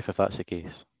be safe if that's the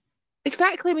case.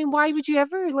 exactly. I mean, why would you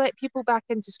ever let people back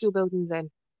into school buildings then?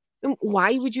 And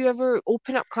why would you ever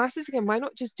open up classes again? Why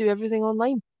not just do everything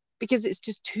online? Because it's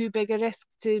just too big a risk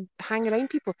to hang around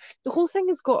people. The whole thing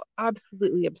has got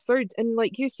absolutely absurd. And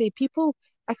like you say, people,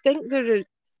 I think there are,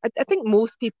 I think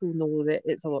most people know that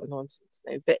it's a lot of nonsense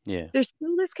now, but Yeah. there's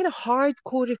still this kind of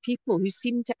hardcore of people who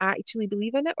seem to actually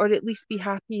believe in it or at least be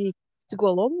happy to go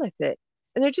along with it.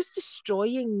 And they're just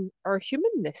destroying our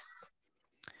humanness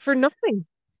for nothing.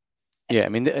 Yeah, I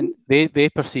mean, and they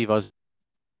perceive us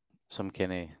some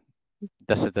kind of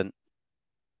dissident.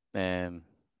 I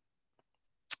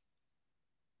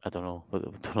don't know.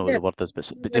 Don't know what Yeah. the word is,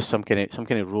 but just some kind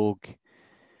of rogue.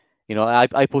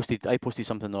 I posted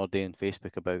something the other day on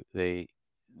Facebook about the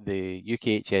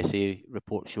UKHSA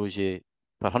report shows you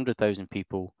per 100,000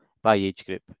 people by age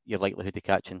group your likelihood of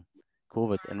catching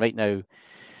COVID, and right now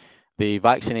the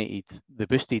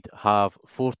boosted have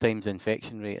 4 times the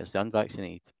infection rate as the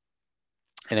unvaccinated.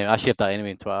 Anyway, I shared that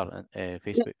anyway on Twitter and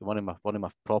Facebook. One of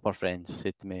my proper friends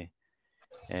said to me,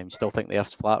 "Still think the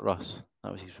Earth's flat, Russ?"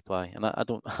 That was his reply, and I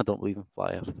don't I don't believe in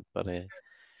flat Earth, but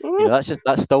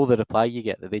that's still the reply you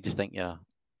get, that they just think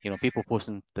people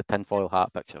posting the tinfoil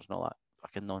hat pictures and all that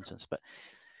fucking nonsense, but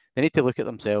they need to look at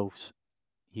themselves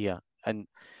here. And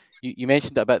you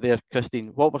mentioned it a bit there,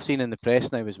 Christine. What we're seeing in the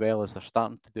press now as well is they're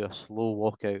starting to do a slow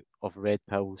walkout of red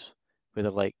pills, where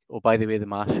they're like, "Oh, by the way, the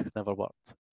masks never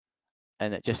worked,"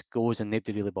 and it just goes and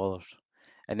nobody really bothers.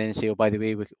 And then they say, "Oh, by the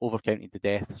way, we overcounted the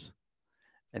deaths,"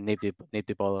 and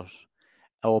nobody bothers.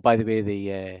 Oh, by the way,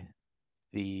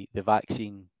 the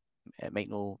vaccine, it might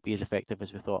not be as effective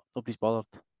as we thought. Nobody's bothered.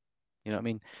 You know what I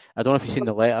mean? I don't know if you've seen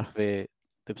the letter. There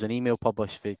was an email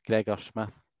published for Gregor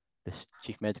Smith, the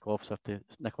chief medical officer to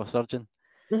Nicola Sturgeon.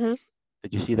 Mm-hmm.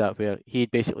 Did you see that? Where he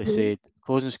basically said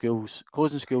closing schools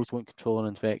won't control an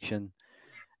infection,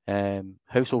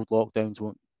 household lockdowns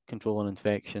won't control an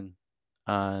infection,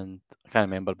 and I can't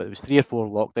remember, but there was 3 or 4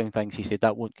 lockdown things. He said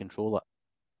that won't control it.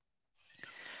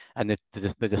 And they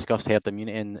discussed herd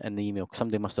immunity in the email.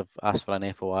 Somebody must have asked for an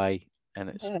FOI, and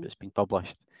it's been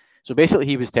published. So basically,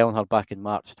 he was telling her back in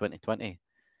March 2020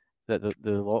 that the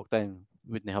lockdown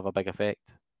wouldn't have a big effect.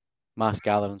 Mass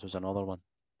gatherings was another one,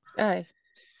 Aye.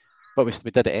 but we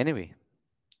did it anyway.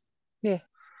 Yeah.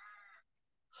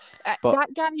 But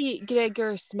That guy,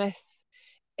 Gregor Smith,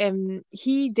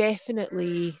 he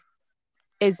definitely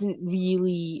isn't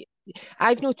really.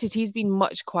 I've noticed he's been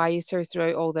much quieter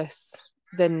throughout all this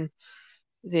than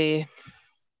the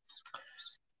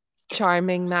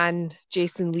charming man,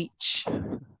 Jason Leach,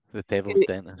 the who devil's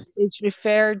dentist. is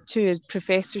referred to as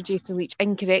Professor Jason Leach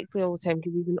incorrectly all the time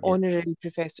because he's an Yeah. honorary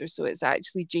professor. So it's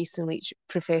actually Jason Leach,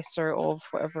 Professor of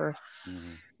whatever,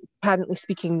 Mm-hmm. apparently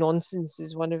speaking nonsense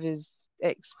is one of his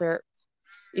expert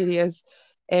areas.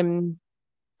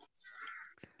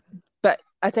 But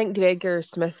I think Gregor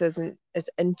Smith isn't as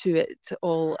into it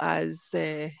all as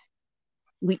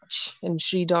Leach and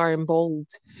Sridhar and Bald.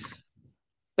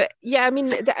 But yeah, I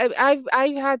mean, I've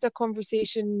had a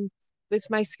conversation with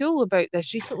my school about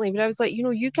this recently, but I was like,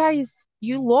 you guys,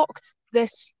 you locked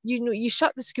this, you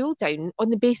shut the school down on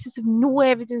the basis of no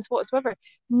evidence whatsoever.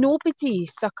 Nobody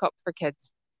stuck up for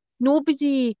kids.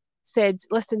 Nobody said,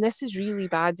 listen, this is really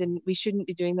bad and we shouldn't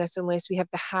be doing this unless we have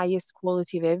the highest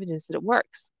quality of evidence that it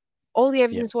works. All the Yeah.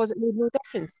 evidence was it made no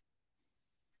difference.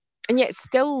 And yet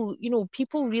still,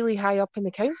 people really high up in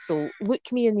the council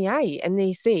look me in the eye and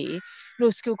they say,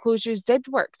 no, school closures did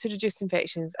work to reduce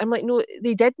infections. I'm like, no,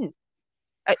 they didn't.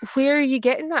 Where are you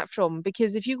getting that from?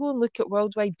 Because if you go and look at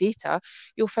worldwide data,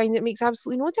 you'll find it makes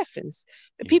absolutely no difference.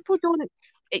 But Yeah. people don't.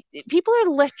 People are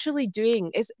literally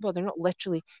doing is well, they're not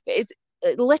literally, but it's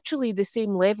literally the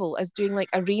same level as doing like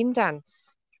a rain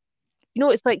dance.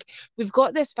 It's like we've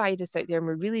got this virus out there and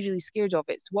we're really, really scared of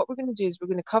it. So what we're going to do is we're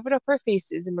going to cover up our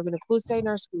faces and we're going to close down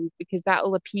our schools because that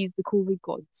will appease the COVID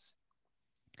gods.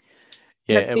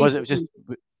 Yeah, That's it was basically,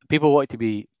 just people wanted to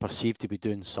be perceived to be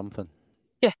doing something,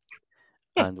 yeah,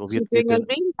 yeah. and well, So doing a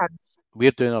rain dance.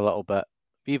 we're doing a little bit.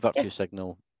 We Yeah, virtue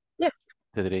signal yeah.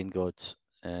 to the rain gods,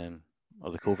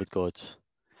 or the COVID gods.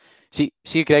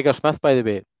 See Gregor Smith, by the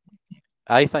way.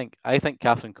 I think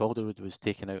Catherine Calderwood was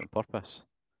taken out on purpose.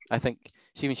 I think,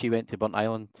 see, when she went to Burnt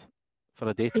Island for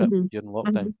a day trip Hmm. during Hmm.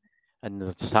 lockdown, and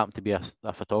there just happened to be a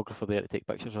photographer there to take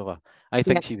pictures of her. Yeah. I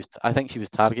think she was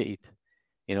targeted.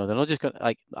 They're not just going to,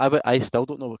 like, I still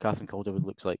don't know what Catherine Calderwood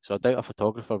looks like, so I doubt a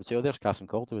photographer would say, "Oh, there's Catherine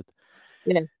Calderwood."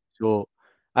 Yeah. So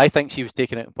I think she was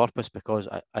taken out on purpose because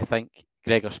I think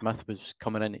Gregor Smith was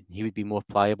coming in and he would be more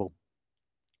pliable.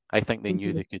 I think they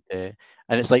knew Hmm. they could,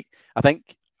 and it's like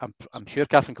I'm sure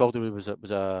Catherine Calderwood was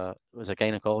a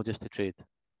gynecologist to trade.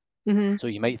 Hmm. So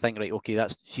you might think, right, okay,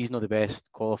 she's not the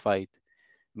best qualified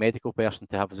medical person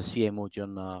to have as a CMO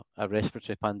during a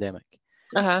respiratory pandemic.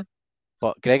 Uh-huh.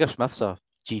 But Gregor Smith's a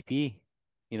GP.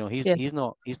 Yeah. He's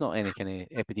not any kind of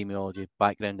epidemiology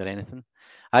background or anything.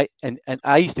 And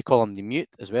I used to call him the mute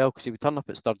as well because he would turn up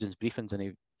at Sturgeon's briefings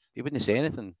and he wouldn't say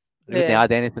anything. He wouldn't Yeah.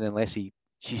 add anything unless she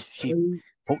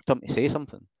poked him to say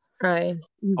something. Aye.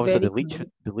 Obviously,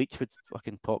 Very the leech would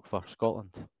fucking talk for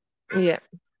Scotland. yeah.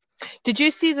 Did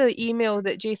you see the email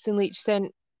that Jason Leach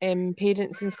sent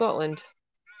parents in Scotland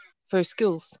for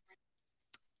schools?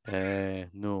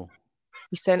 No.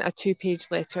 He sent a two-page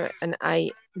letter, and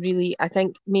I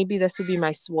think maybe this will be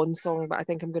my swan song, but I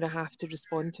think I'm going to have to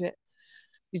respond to it.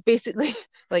 He's basically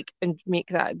like, and make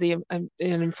that an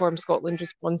Informed Scotland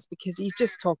response because he's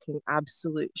just talking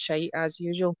absolute shite as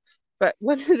usual. But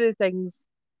one of the things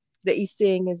that he's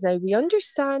saying is now we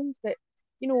understand that,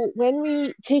 when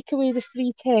we take away the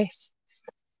free tests,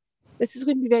 this is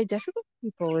going to be very difficult for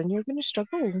people and you're going to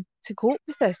struggle to cope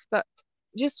with this. But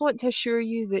just want to assure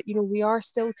you that, we are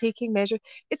still taking measures.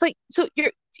 It's like, so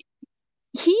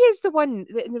he is the one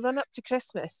that in the run up to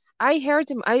Christmas, I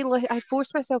heard him. I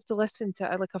forced myself to listen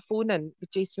to like a phone in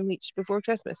with Jason Leach before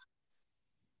Christmas,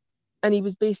 and he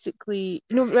was basically,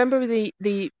 remember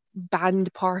the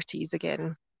banned parties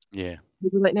again. Yeah. They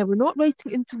were like, now we're not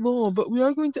writing into law, but we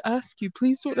are going to ask you,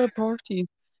 please don't have parties.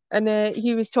 And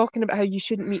he was talking about how you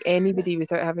shouldn't meet anybody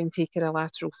without having taken a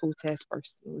lateral flow test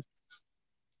first.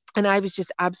 And I was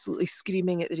just absolutely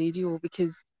screaming at the radio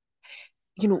because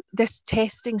this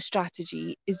testing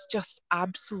strategy is just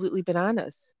absolutely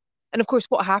bananas. And of course,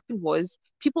 what happened was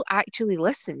people actually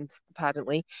listened,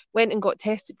 apparently, went and got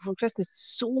tested before Christmas.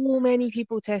 So many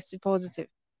people tested positive.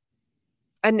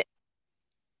 And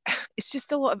it's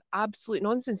just a lot of absolute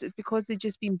nonsense. It's because they've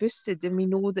just been boosted, and we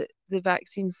know that the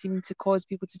vaccines seem to cause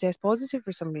people to test positive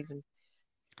for some reason.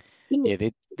 Yeah,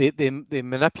 they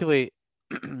manipulate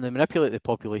they manipulate the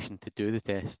population to do the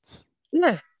tests.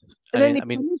 Yeah. And I then mean, they I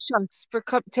mean, punish us for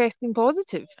testing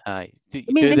positive. aye, I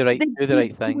mean, do the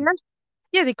right thing.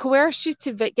 yeah, they coerce you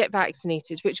to get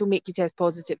vaccinated, which will make you test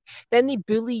positive. Then they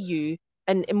bully you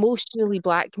and emotionally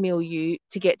blackmail you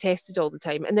to get tested all the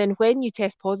time. And then when you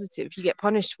test positive, you get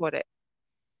punished for it.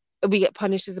 We get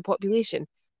punished as a population.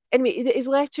 Anyway, his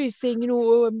letter is saying,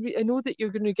 oh, I know that you're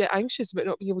going to get anxious about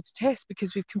not being able to test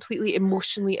because we've completely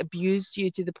emotionally abused you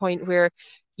to the point where,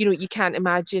 you can't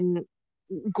imagine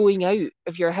going out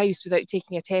of your house without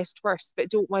taking a test first. But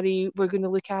don't worry, we're going to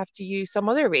look after you some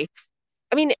other way.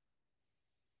 I mean,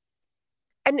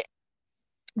 and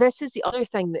this is the other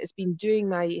thing that has been doing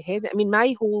my head. I mean,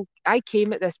 I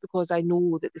came at this because I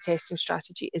know that the testing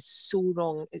strategy is so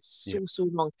wrong. It's Yeah, so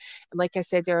wrong. And like I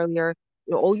said earlier,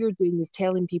 all you're doing is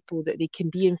telling people that they can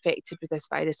be infected with this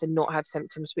virus and not have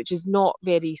symptoms, which is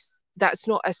that's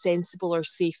not a sensible or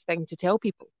safe thing to tell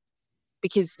people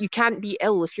because you can't be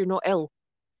ill if you're not ill.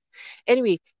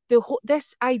 Anyway,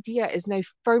 this idea is now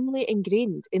firmly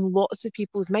ingrained in lots of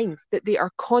people's minds that they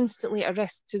are constantly a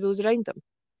risk to those around them.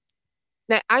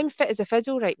 Now, I'm fit as a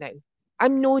fiddle right now.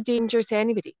 I'm no danger to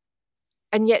anybody.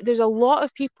 And yet, there's a lot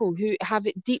of people who have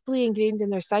it deeply ingrained in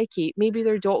their psyche. Maybe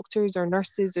they're doctors or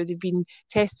nurses, or they've been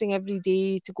testing every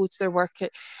day to go to their work.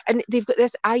 And they've got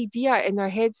this idea in their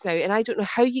heads now. And I don't know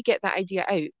how you get that idea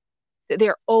out that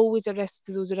they're always a risk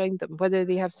to those around them, whether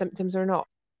they have symptoms or not.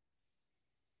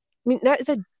 I mean, that is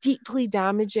a deeply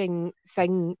damaging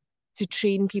thing to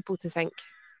train people to think.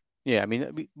 Yeah, I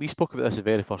mean, we spoke about this the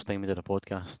very first time we did a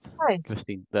podcast, Aye.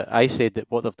 Christine, that I said that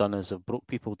what they've done is they've broke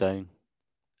people down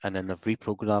and then they've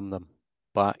reprogrammed them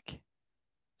back.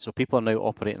 So people are now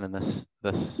operating in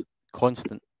this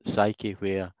constant psyche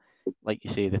where, like you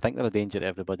say, they think they're a danger to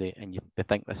everybody, and they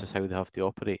think this is how they have to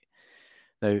operate.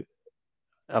 Now,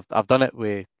 I've done it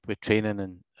with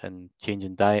training and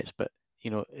changing diets, but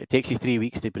it takes you 3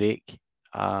 weeks to break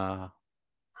a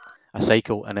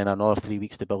cycle, and then another 3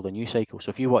 weeks to build a new cycle. So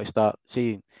if you want to start,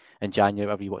 say in January,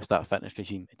 whatever, you want to start a fitness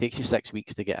regime, it takes you 6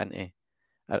 weeks to get into,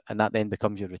 and that then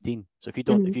becomes your routine. So if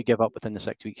you give up within the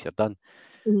 6 weeks, you're done.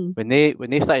 Mm-hmm. When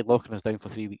they started locking us down for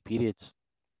 3 week periods,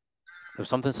 there was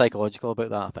something psychological about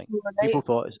that. I think Right. people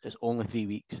thought it's only 3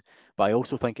 weeks, but I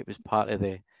also think it was part of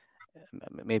the,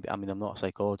 maybe, I mean, I'm not a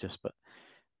psychologist, but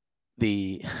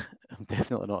the I'm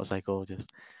definitely not a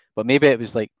psychologist, but maybe it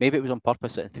was on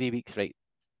purpose that in 3 weeks, right,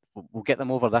 we'll get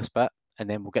them over this bit, and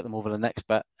then we'll get them over the next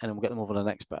bit, and then we'll get them over the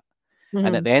next bit. And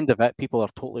Mm-hmm. at the end of it, people are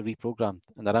totally reprogrammed,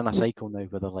 and they're in a cycle now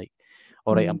where they're like,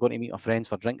 all right, Mm-hmm. I'm going to meet my friends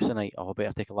for drinks tonight. Oh, I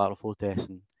better take a lateral flow test,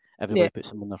 and Yeah. everybody puts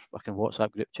them in their fucking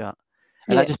WhatsApp group chat,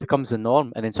 and that Yeah. just becomes the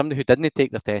norm. And then somebody who didn't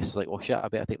take their test is like, oh shit, I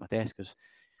better take my test because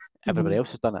Mm-hmm. everybody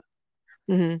else has done it.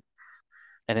 Mm-hmm.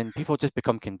 And then people just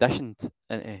become conditioned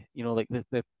into, like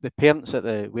the parents at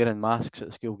the wearing masks at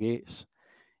the school gates.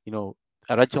 You know,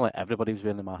 originally everybody was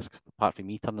wearing the masks apart from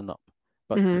me turning up,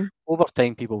 but Mm-hmm. over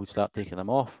time people would start taking them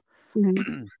off.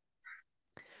 Mm-hmm.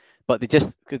 But they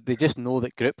just know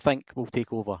that groupthink will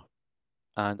take over.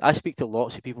 And I speak to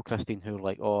lots of people, Christine, who are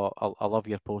like, "Oh, I love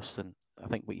your posts, and I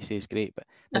think what you say is great," but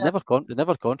they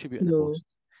never contribute in the No. posts,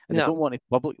 and they No. don't want to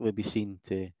publicly be seen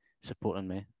to supporting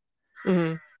me.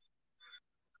 Mm-hmm.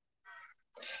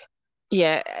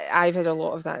 Yeah, I've had a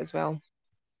lot of that as well.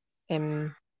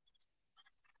 Um,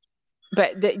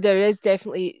 but there is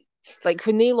definitely, like,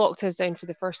 when they locked us down for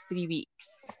the first 3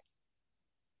 weeks,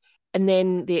 and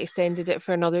then they extended it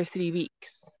for another 3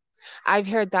 weeks. I've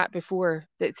heard that before,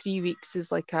 that 3 weeks is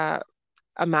like a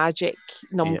magic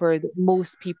Yeah, number, that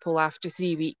most people after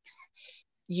 3 weeks,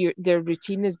 their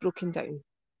routine is broken down.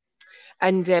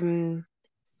 And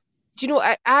do you know,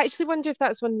 I actually wonder if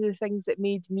that's one of the things that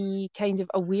made me kind of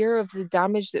aware of the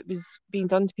damage that was being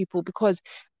done to people, because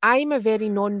I'm a very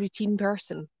non-routine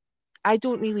person. I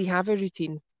don't really have a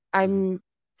routine. mm-hmm.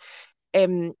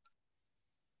 I'm um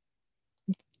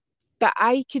but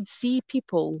I could see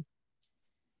people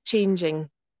changing,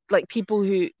 like people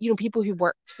who, people who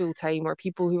worked full time, or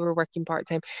people who were working part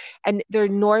time, and their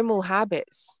normal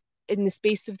habits in the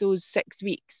space of those 6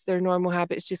 weeks, their normal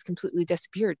habits just completely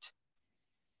disappeared.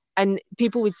 And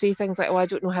people would say things like, "Oh, I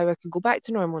don't know how I could go back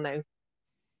to normal now."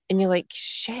 And you're like,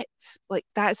 shit, like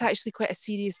that's actually quite a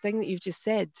serious thing that you've just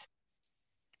said.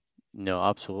 No,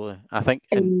 absolutely. I think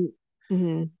in And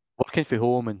mhm, working from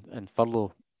home and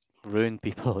furlough ruined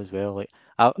people as well. Like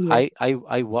I, yeah. I, I,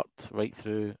 I worked right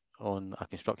through on a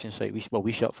construction site.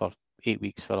 We shut for 8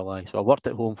 weeks for a lie. So I worked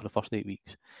at home for the first 8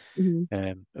 weeks.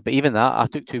 Mhm. But even that, I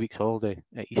took 2 weeks holiday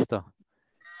at Easter,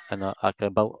 and I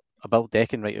built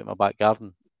decking right out my back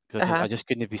garden because I Uh-huh. just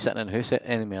couldn't be sitting in the house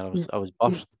anymore. I was Mhm.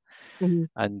 burst, Mhm.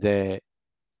 and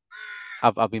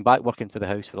I've been back working for the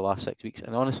house for the last 6 weeks,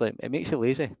 and honestly, it makes you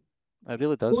lazy. It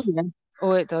really Oh does. yeah.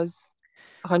 Oh, it does.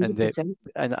 And uh, 100%.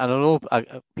 and I know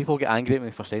people get angry at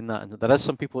me for saying that, and there is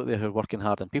some people out there who are working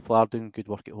hard, and people are doing good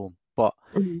work at home, but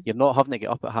Mhm. you're not having to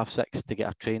get up at 6:30 to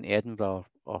get a train to Edinburgh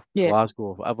or Yeah. Glasgow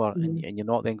or whatever, and, Mhm. and you're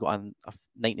not then got a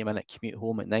 90-minute commute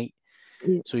home at night.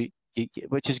 Yeah. So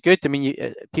which is good. I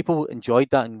mean, people enjoyed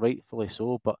that, and rightfully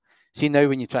so. But see now,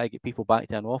 when you try to get people back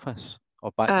to an office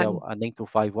or back to Um, a 9 to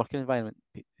 5 working environment,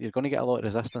 you're going to get a lot of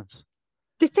resistance.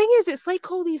 the thing is, it's like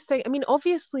all these things. I mean,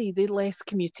 obviously, the less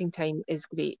commuting time is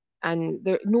great, and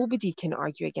nobody can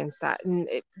argue against that. And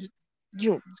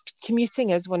commuting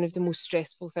is one of the most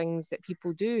stressful things that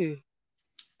people do,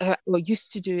 or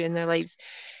used to do in their lives.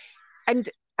 And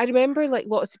I remember, like,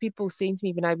 lots of people saying to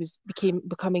me when I was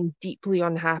becoming deeply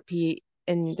unhappy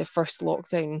in the first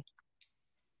lockdown.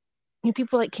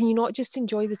 People were like, "Can you not just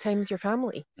enjoy the time with your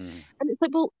family?" Mm. And it's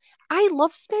like, well, I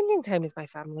love spending time with my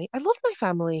family. I love my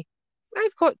family.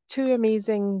 I've got two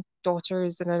amazing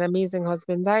daughters and an amazing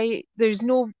husband. There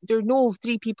are no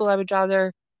three people I would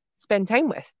rather spend time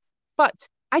with. But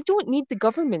I don't need the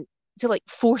government to, like,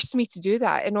 force me to do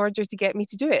that in order to get me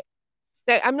to do it.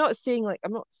 Now, I'm not saying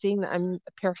that I'm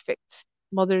a perfect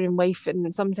mother and wife,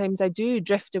 and sometimes I do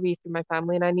drift away from my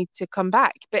family and I need to come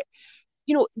back. But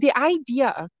the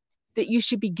idea that you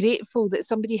should be grateful that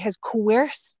somebody has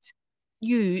coerced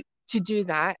you to do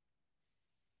that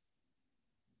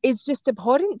is just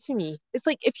abhorrent to me. It's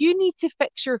like, if you need to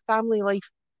fix your family life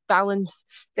balance,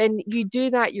 then you do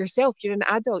that yourself. You're an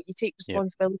adult, you take Yep.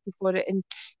 responsibility for it. And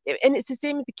it's the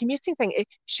same with the commuting thing.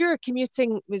 Sure,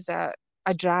 commuting was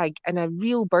a drag and a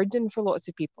real burden for lots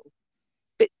of people.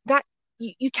 But that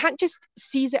you can't just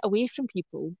seize it away from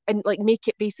people and like make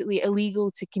it basically illegal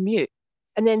to commute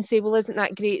and then say, well, isn't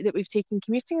that great that we've taken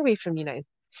commuting away from you now?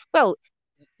 Well,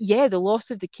 yeah, the loss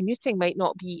of the commuting might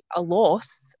not be a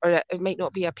loss or it might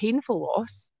not be a painful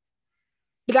loss,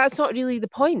 but that's not really the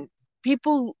point.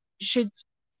 People should,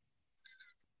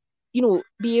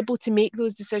 be able to make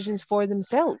those decisions for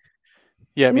themselves.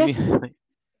 Yeah, I And mean, this,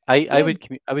 I yeah,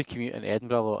 would commute into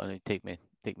Edinburgh a lot, and it'd take me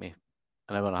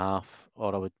an hour and a half,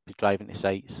 or I would be driving to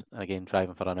sites, and again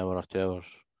driving for an hour or 2 hours.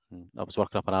 And I was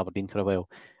working up in Aberdeen for a while,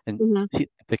 and mm-hmm. see,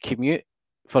 the commute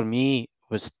for me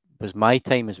was my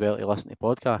time as well to listen to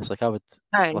podcasts. Like I would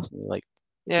Aye, listen to like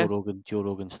yeah, Joe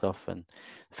Rogan stuff and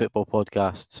football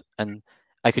podcasts, and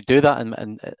I could do that,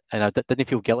 and I didn't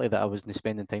feel guilty that I wasn't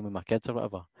spending time with my kids or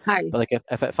whatever. aye. But like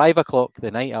if at 5 o'clock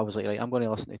the night I was like, right, I'm going to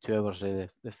listen to 2 hours of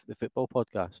the football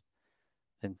podcast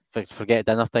and forget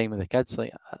dinner time with the kids,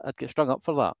 like I'd get strung up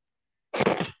for that.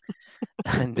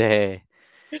 And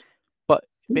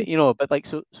but like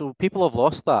so people have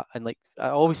lost that, and like I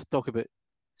always talk about,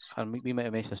 and we might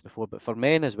have mentioned this before, but for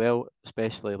men as well,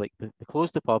 especially, like they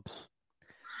closed the pubs,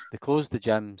 they closed the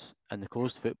gyms, and they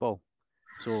closed football.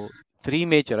 So three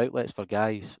major outlets for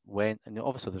guys went, and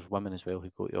obviously there's women as well who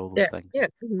go to all those Yeah, things. yeah.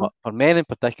 Mm-hmm. But for men in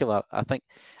particular, I think,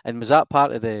 and was that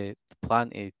part of the plan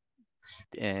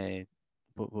to,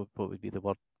 what would be the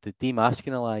word, to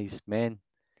demasculinize men,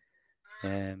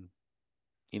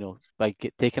 by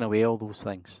taking away all those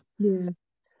things. Yeah.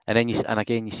 And then and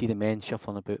again you see the men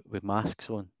shuffling about with masks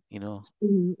on,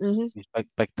 Mm-hmm. Mm-hmm. these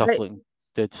big tough Right. looking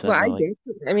dudes, Well, and I they're like,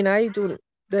 get it. I mean, I don't.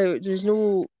 There's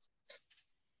no.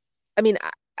 I mean,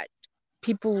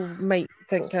 people might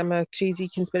think I'm a crazy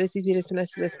conspiracy theorist when I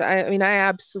say this, but I mean, I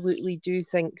absolutely do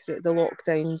think that the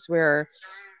lockdowns were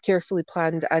carefully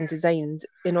planned and designed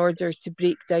in order to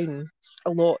break down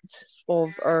a lot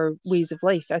of our ways of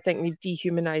life. I think they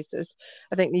dehumanized us.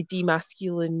 I think they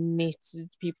demasculinated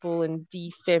people and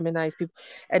defeminized people.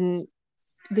 And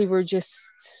they were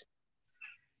just,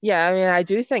 yeah, I mean, I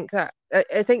do think that.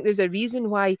 I think there's a reason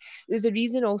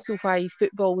also why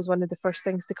football was one of the first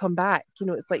things to come back.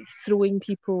 It's like throwing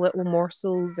people little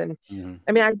morsels. And mm-hmm.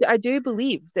 I mean, I do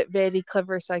believe that very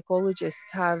clever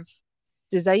psychologists have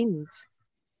designed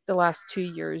the last 2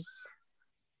 years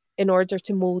in order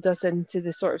to mold us into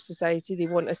the sort of society they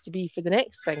want us to be for the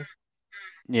next thing.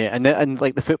 Yeah, and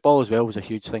like the football as well was a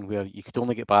huge thing where you could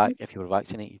only get back if you were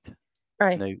vaccinated.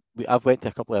 Right. Now, I've went to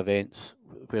a couple of events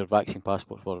where vaccine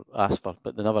passports were asked for,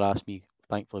 but they never asked me,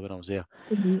 thankfully, when I was there.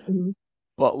 Mm-hmm, mm-hmm.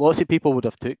 But lots of people would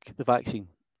have took the vaccine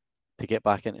to get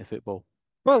back into football,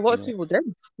 Well, you lots of know. people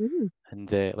did. Mm-hmm.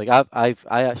 And like I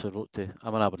actually wrote to,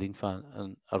 I'm an Aberdeen fan,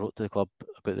 and I wrote to the club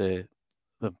about the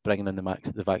bringing in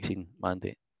the vaccine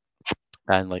mandate.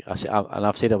 And like I said,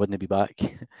 I've said I wouldn't be back,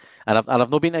 and I've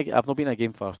not been a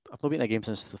game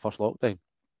since the first lockdown.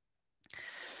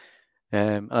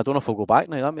 And I don't know if I'll go back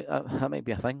now. That might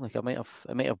be a thing. Like it might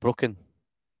have broken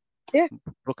Yeah.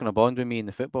 a bond with me in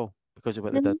the football because of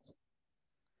what they Mm-hmm. did.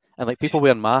 And like people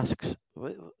wearing masks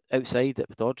outside at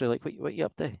Pittodrie, like what are you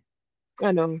up to?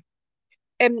 I know.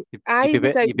 You'd I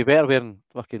was out. you'd be better wearing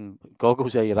fucking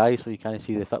goggles out your eyes so you can't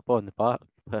see the football in the park.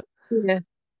 But Yeah.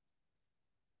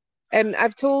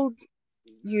 I've told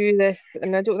you this,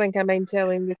 and I don't think I mind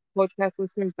telling the podcast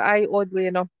listeners, but I, oddly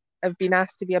enough, have been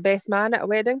asked to be a best man at a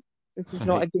wedding. This is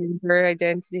not right, a gender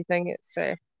identity thing. It's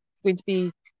going to be,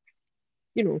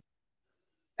 you know,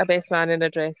 a best man in a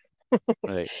dress.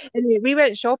 right. Anyway, we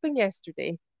went shopping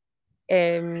yesterday,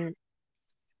 um,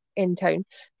 in town,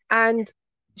 and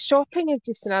shopping is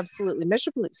just an absolutely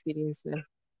miserable experience now.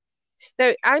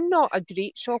 Now, I'm not a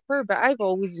great shopper, but I've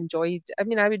always enjoyed. I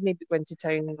mean, I would maybe go into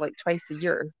town like twice a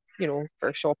year,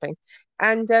 for shopping,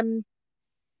 and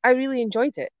I really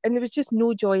enjoyed it, and there was just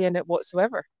no joy in it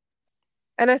whatsoever.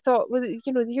 And I thought, well,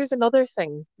 here's another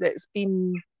thing that's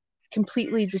been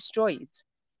completely destroyed.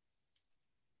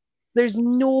 There's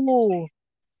no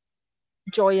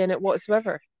joy in it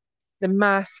whatsoever. The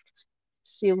masked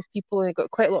salespeople, and it got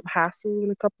quite a lot of hassle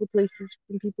in a couple of places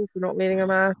from people for not wearing a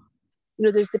mask.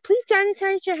 There's the please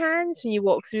sanitize your hands when you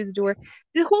walk through the door.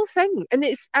 The whole thing, and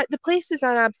it's at the place is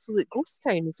an absolute ghost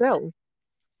town as well.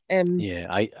 Yeah,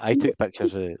 I took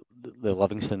pictures of the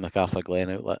Livingston MacArthur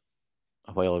Glen outlet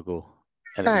a while ago,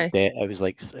 and it was Aye. dead.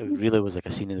 It really was like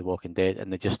a scene in The Walking Dead,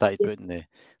 and they just started putting the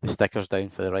stickers down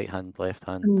for the right hand, left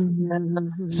hand,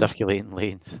 Mhm. circulating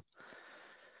lanes.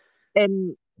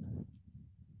 The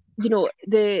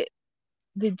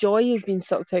the joy has been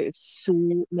sucked out of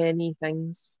so many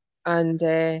things. And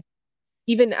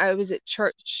even I was at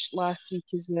church last week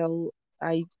as well.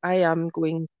 I am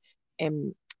going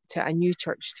um to a new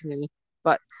church to me,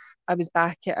 but I was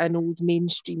back at an old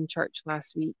mainstream church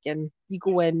last week, and you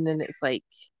go in and it's like,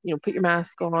 put your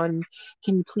mask on.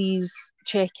 Can you please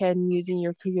check in using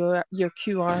your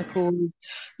QR code?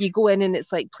 You go in and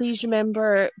it's like, please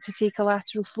remember to take a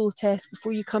lateral flow test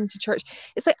before you come to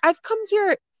church. It's like, I've come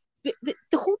here. The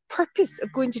whole purpose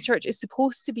of going to church is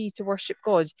supposed to be to worship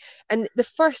God. And the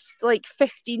first like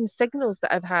 15 signals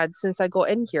that I've had since I got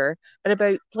in here are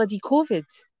about bloody COVID.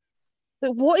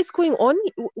 Like, what is going on?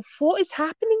 What is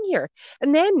happening here?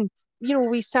 And then,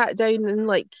 we sat down and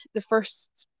like the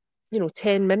first,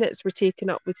 10 minutes were taken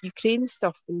up with Ukraine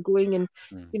stuff and going and,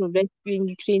 Mm. rescuing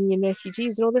Ukrainian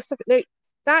refugees and all this stuff. Now,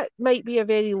 that might be a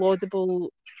very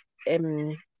laudable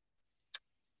um,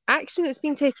 action that's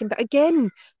been taken. But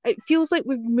again, it feels like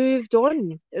we've moved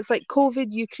on. It's like COVID,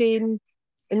 Ukraine,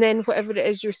 and then whatever it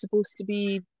is you're supposed to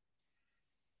be,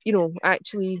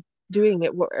 actually doing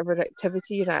at whatever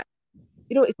activity you're at.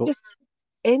 It's Well, just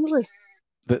endless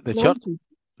the church nonsense.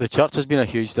 the church has been a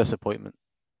huge disappointment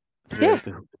Yeah. throughout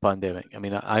the pandemic. I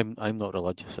mean, I'm not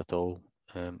religious at all.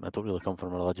 I don't really come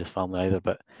from a religious family either,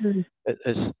 but Mm.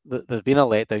 there's been a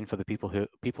letdown for the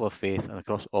people of faith and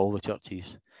across all the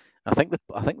churches. I think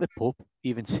the Pope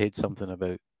even said something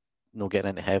about no getting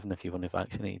into heaven if you weren't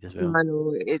vaccinated as well. I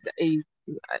know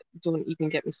I don't even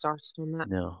get me started on that.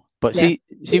 No, but Yeah.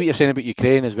 see what you're saying about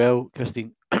Ukraine as well,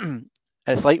 Christine.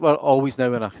 It's like we're always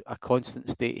now in a constant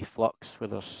state of flux where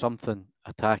there's something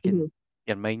attacking Mhm.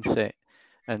 your mindset.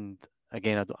 And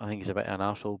again, I think he's a bit of an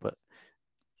arsehole, but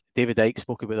David Icke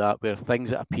spoke about that, where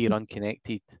things that appear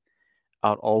unconnected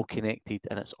are all connected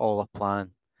and it's all a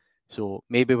plan. So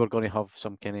maybe we're going to have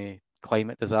some kind of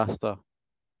climate disaster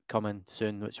coming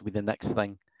soon, which will be the next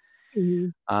thing,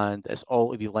 Mhm. and it's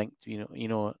all to be linked. You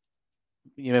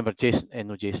remember Jason,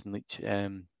 no Jason Leach,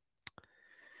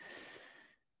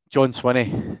 John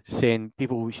Swinney saying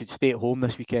people we should stay at home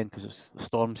this weekend because the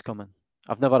storm's coming.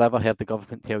 I've never ever heard the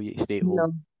government tell you to stay at home.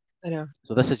 No, I know.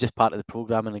 So this is just part of the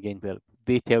programming again, where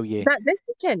they tell Is you. that this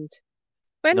weekend?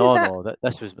 When was No, that? no,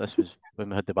 this was when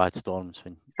we had the bad storms,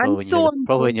 when I'm probably when you so had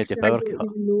probably when you had uncultured. your I power don't cut.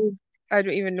 even know. I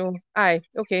don't even know. Aye,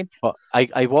 okay. But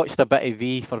I watched a bit of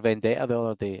V for Vendetta the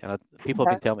other day, and people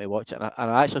have Yeah. been telling me to watch it, and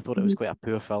I actually thought it was Mhm. quite a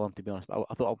poor film, to be honest. But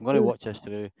I thought I'm going to Mm. watch this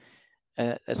through.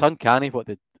 It's uncanny what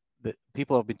the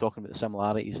people have been talking about the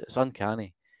similarities. It's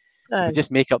uncanny. So they Aye.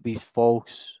 just make up these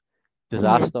false Mhm.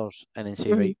 disasters and then say,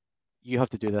 Mhm. right, you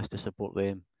have to do this to support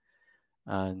them.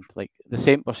 And like the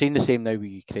same, we're seeing the same now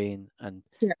with Ukraine, and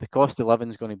Yeah. the cost of living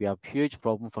is going to be a huge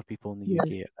problem for people in the Yeah.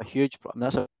 UK. A huge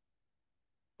problem.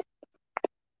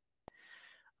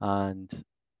 And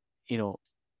you know,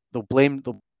 they'll blame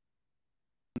the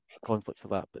conflict for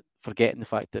that, but forgetting the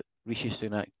fact that Rishi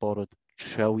Sunak borrowed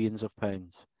trillions of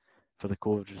pounds for the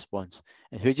COVID response.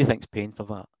 And who do you think's paying for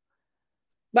that?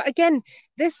 But again,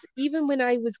 this, even when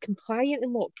I was compliant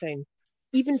in lockdown,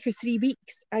 even for 3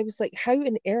 weeks, I was like, how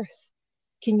on earth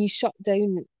can you shut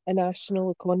down a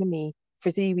national economy for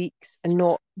 3 weeks and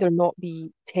there not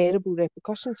be terrible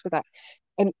repercussions for that?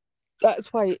 And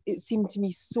that's why it seemed to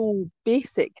me so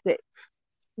basic that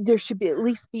there should be at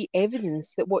least be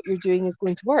evidence that what you're doing is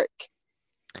going to work.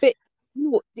 But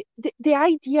the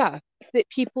idea that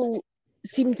people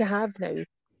seem to have now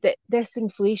that this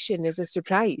inflation is a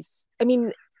surprise. I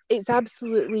mean, it's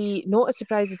absolutely not a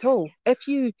surprise at all. If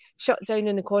you shut down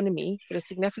an economy for a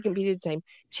significant period of time,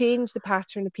 change the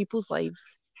pattern of people's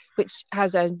lives, which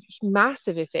has a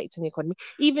massive effect on the economy.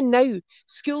 Even now,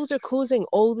 schools are closing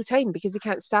all the time because they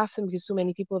can't staff them because so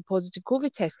many people have positive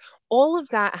COVID tests. All of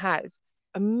that has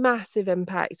a massive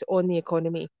impact on the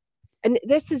economy. And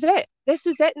this is it. This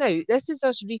is it now. This is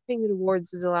us reaping the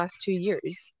rewards of the last 2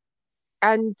 years.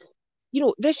 And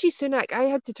Rishi Sunak, I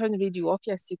had to turn the radio off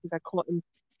yesterday because I caught him,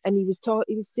 and he was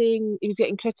saying he was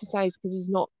getting criticised because he's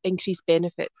not increased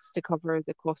benefits to cover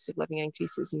the cost of living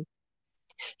increases. And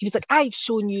he was like, I've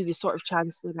shown you the sort of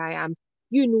chancellor I am.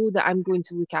 You know that I'm going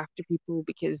to look after people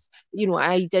because,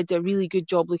 I did a really good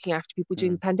job looking after people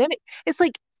during the Mm. pandemic. It's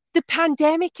like the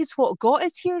pandemic is what got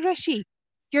us here, Rishi.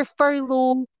 Your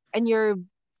furlough and your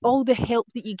all the help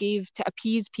that you gave to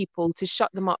appease people to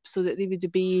shut them up so that they would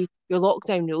obey your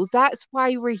lockdown rules. That's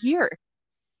why we're here.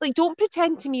 Like, don't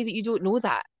pretend to me that you don't know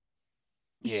that.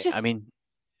 It's Yeah, I just, mean,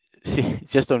 see,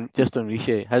 just on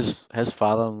Rishi, his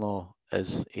father-in-law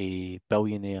is a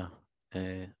billionaire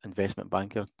investment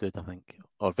banker, dude, I think,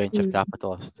 or venture mm,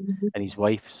 capitalist, and his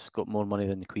wife's got more money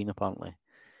than the Queen apparently.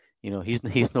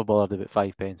 He's no bothered about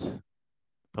 5 pence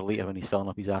per litre when he's filling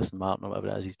up his Aston Martin or whatever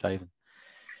it is he's driving.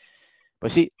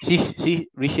 But see,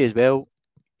 Rishi as well,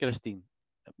 Christine.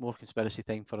 More conspiracy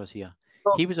time for us here.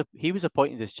 Oh, He was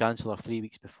appointed as Chancellor 3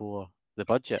 weeks before the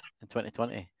budget in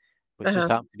 2020, which just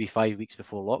uh-huh, happened to be 5 weeks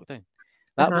before lockdown.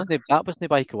 uh-huh, That wasn't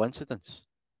by coincidence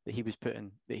that he was put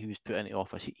into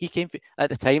office. He came at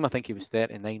the time. I think he was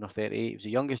 39 or 38. He was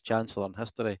the youngest Chancellor in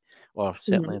history, or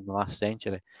certainly mhm, in the last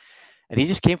century. And he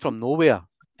just came from nowhere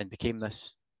and became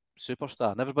this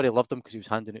superstar. And everybody loved him because he was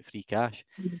handing out free cash.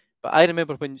 mhm. But I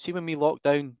remember when we locked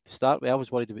down to start with, I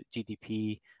was worried about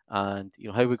GDP and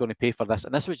how we're going to pay for this.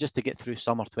 And this was just to get through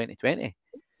summer 2020.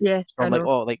 Yeah, So I I'm like, know.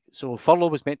 oh, like so furlough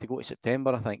was meant to go to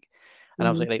September, I think. And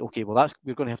I was Hmm. like, right, okay, well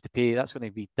we're going to have to pay. That's going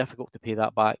to be difficult to pay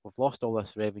that back. We've lost all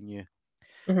this revenue.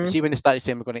 But Hmm. see, when they started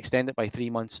saying we're going to extend it by 3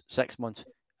 months, 6 months,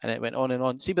 and it went on and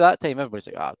on. See, by that time, everybody's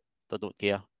like, they don't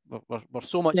care. We're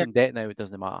so much Yeah. in debt now, it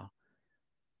doesn't matter.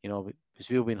 Because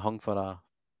we've been hung for a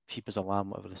sheep as a lamb,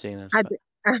 whatever the saying is. I, But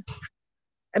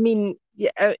I mean,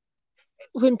 yeah,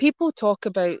 when people talk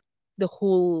about the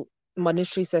whole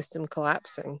monetary system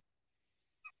collapsing,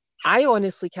 I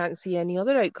honestly can't see any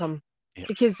other outcome yeah,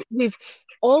 because we've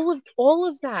all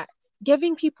of that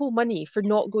giving people money for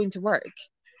not going to work.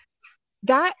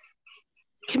 That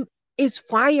can, is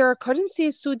why our currency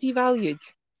is so devalued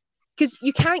because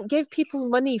you can't give people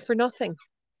money for nothing.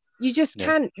 You just no,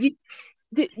 can't.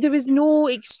 There was no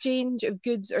exchange of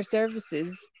goods or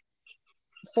services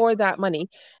for that money,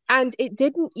 and it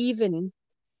didn't even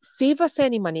save us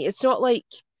any money. It's not like,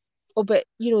 oh, but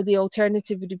the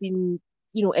alternative would have been,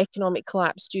 economic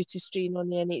collapse due to strain on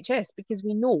the NHS, because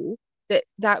we know that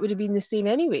that would have been the same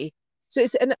anyway. So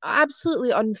it's an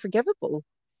absolutely unforgivable.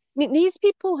 I mean, these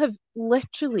people have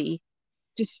literally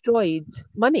destroyed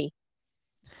money,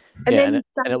 and yeah, then you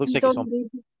start and it looks these like it's on on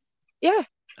the yeah.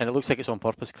 and it looks like it's on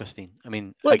purpose, Christine. I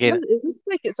mean, Well, again, it looks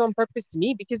like it's on purpose to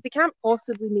me because they can't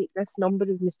possibly make this number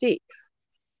of mistakes.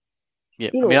 yeah,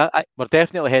 You I mean, know, we're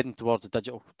definitely heading towards a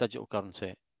digital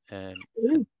currency,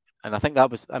 mm, and I think that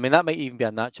was, I mean, that might even be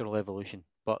a natural evolution,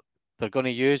 but they're going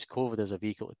to use COVID as a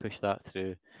vehicle to push that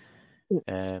through. mm,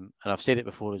 And I've said it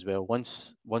before as well.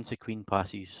 Once the Queen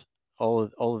passes, all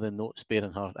of the notes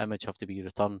bearing her image have to be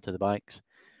returned to the banks.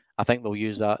 I think they'll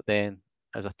use that then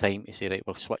as a time to say, right,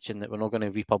 we're switching that. We're not going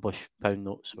to republish pound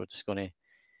notes. We're just going to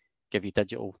give you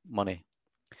digital money.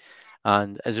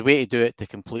 And as a way to do it, to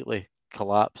completely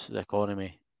collapse the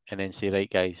economy and then say, right,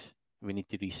 guys, we need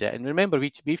to reset. And remember,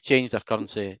 we've changed our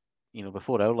currency,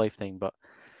 before our lifetime. But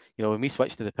when we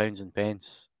switched to the pounds and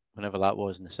pence, whenever that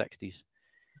was in the 60s,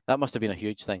 that must have been a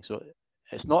huge thing. So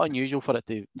it's not unusual for it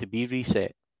to be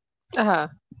reset. uh-huh.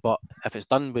 But if it's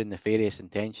done with nefarious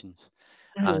intentions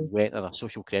Mhm. and went in a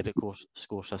social credit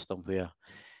score system where,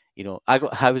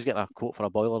 I was getting a quote for a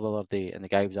boiler the other day, and the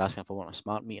guy was asking if I want a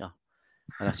smart meter.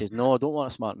 And I says, no, I don't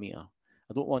want a smart meter.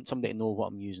 I don't want somebody to know what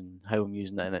I'm using, how I'm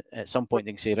using it. And at some point,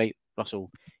 they can say, right,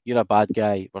 Russell, you're a bad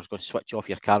guy. We're going to switch off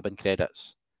your carbon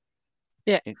credits.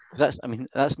 Yeah. Because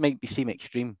that's might be seem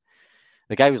extreme.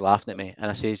 The guy was laughing at me, and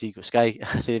I says, "You got Sky?"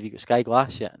 I said, "Have you got Sky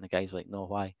Glass yet?" And the guy's like, "No,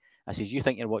 why?" I says, "You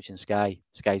think you're watching Sky?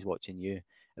 Sky's watching you."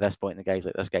 At this point, the guy's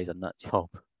like, "This guy's a nut job."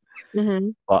 Hmm.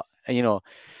 But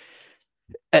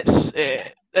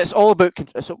it's all about.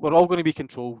 We're all going to be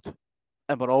controlled,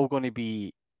 and we're all going to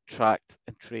be tracked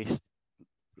and traced,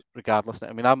 regardless.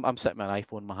 I mean, I'm sitting with an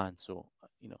iPhone in my hand, so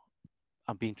you know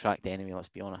I'm being tracked anyway. Let's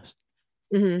be honest.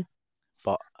 Hmm.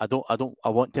 But I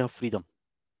want to have freedom.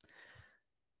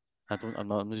 I don't.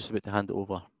 I'm just about to hand it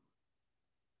over.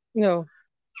 No.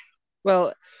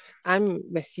 Well, I'm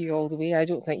with you all the way. I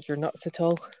don't think you're nuts at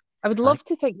all. I would I love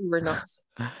to think you were nuts.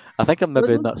 I think I'm I would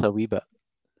maybe love, nuts a wee bit.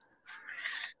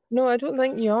 no, I don't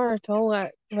think you are at all.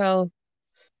 Well,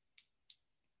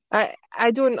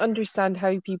 I don't understand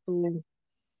how people.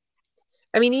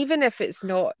 I mean, even if it's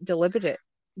not deliberate,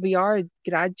 we are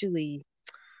gradually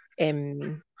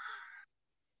um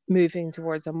moving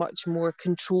towards a much more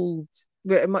controlled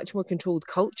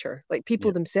culture. Like people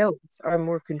Yeah. themselves are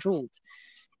more controlled.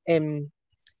 Um,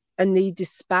 and they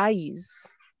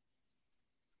despise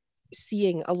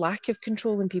seeing a lack of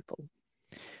control in people.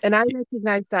 And I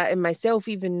recognized that in myself,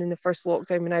 even in the first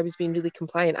lockdown when I was being really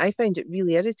compliant. I found it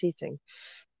really irritating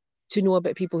to know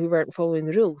about people who weren't following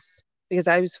the rules because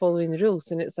I was following the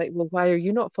rules. And it's like, well, why are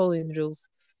you not following the rules?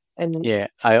 And Yeah,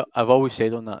 I've always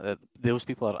said on that those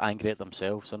people are angry at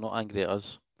themselves. They're not angry at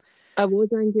us. I was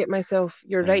angry at myself.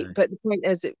 You're right. Uh, But the point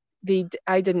is,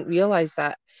 I didn't realize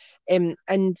that. And,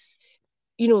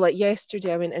 like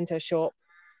yesterday, I went into a shop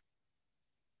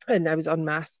and I was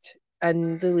unmasked.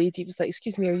 And the lady was like,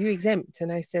 "Excuse me, are you exempt?"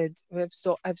 And I said, well,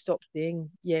 I've stopped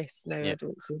saying yes now. I yeah,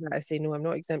 don't say that. I say no, I'm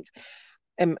not exempt.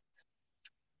 Um,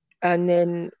 And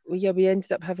then we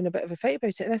ended up having a bit of a fight about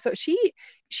it. And I thought she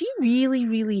really,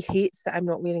 really hates that I'm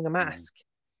not wearing a mask.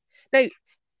 Now,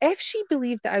 if she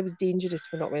believed that I was dangerous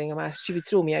for not wearing a mask, she would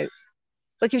throw me out.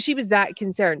 Like if she was that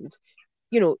concerned,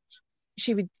 you know,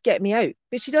 she would get me out.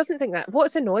 But she doesn't think that.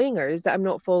 What's annoying her is that I'm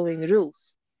not following the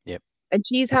rules. Yep. And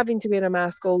she's having to wear a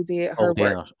mask all day at All her day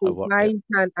work. at work, Why yep.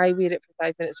 can't I wear it for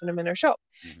 5 minutes when I'm in her shop?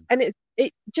 Mhm. And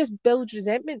it just builds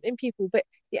resentment in people. But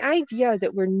the idea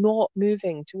that we're not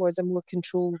moving towards a more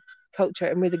controlled culture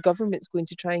and where the government's going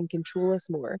to try and control us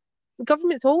more, the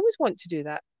governments always want to do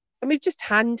that. And we've just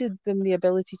handed them the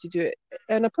ability to do it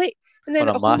on a plate. And then On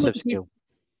a a whole lot massive of people,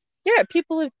 scale. yeah,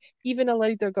 people have even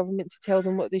allowed their government to tell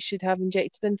them what they should have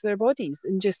injected into their bodies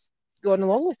and just gone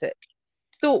along with it.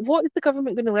 So what is the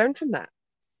government going to learn from that?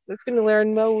 It's going to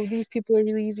learn, well, these people are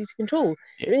really easy to control. I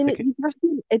Yeah, mean, you have to be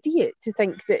an idiot to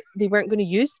think that they weren't going to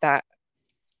use that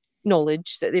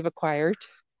knowledge that they've acquired.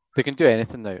 they can do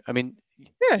anything now. I mean,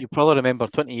 Yeah. you probably remember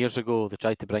 20 years ago they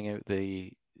tried to bring out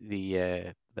the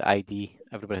ID.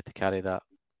 Everybody had to carry that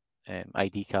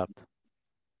ID card.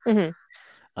 Mm-hmm.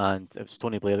 And it was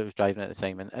Tony Blair that was driving at the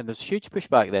time, and there's huge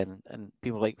pushback then, and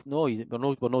people were like, no,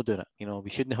 we're not doing it. You know, we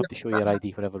shouldn't have to show your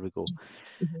ID wherever we go.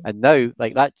 Mm-hmm. And now,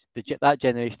 like that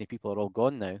generation of people are all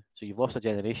gone now. So you've lost a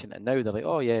generation, and now they're like,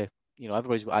 oh yeah, you know,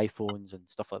 everybody's got iPhones and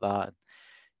stuff like that, and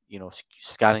you know,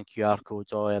 scanning QR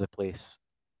codes all over the place.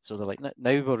 So they're like, now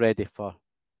we're ready for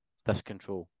this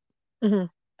control, Mm-hmm.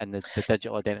 and the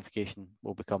digital identification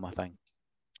will become a thing.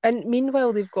 And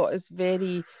meanwhile, they've got us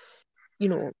very,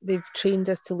 they've trained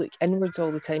us to look inwards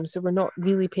all the time. So we're not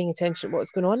really paying attention to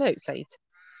what's going on outside.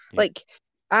 Yep. Like,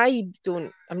 I'm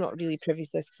not really privy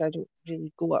to this because I don't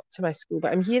really go up to my school,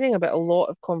 but I'm hearing about a lot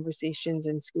of conversations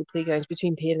in school playgrounds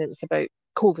between parents about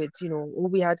COVID. Oh,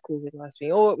 we had COVID last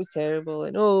week. Oh, it was terrible.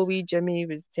 And oh, Jimmy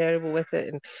was terrible with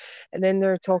it. And then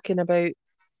they're talking about,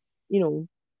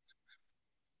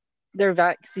 their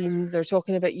vaccines, they're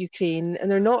talking about Ukraine,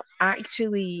 and they're not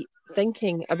actually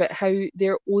thinking about how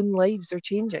their own lives are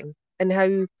changing and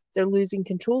how they're losing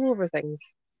control over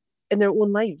things in their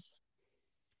own lives.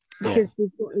 Because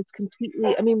they've got this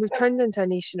completely, I mean, we've turned into a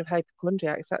nation of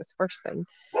hypochondriacs. That's the first thing.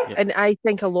 Yep. And I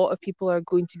think a lot of people are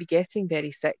going to be getting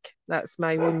very sick. That's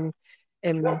my own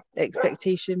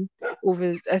expectation.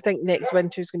 I think next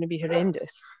winter is going to be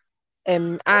horrendous.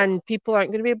 And people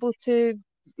aren't going to be able to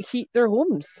heat their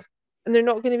homes, and they're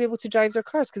not going to be able to drive their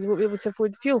cars because they won't be able to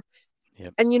afford the fuel.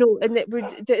 Yep. And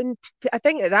I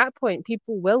think at that point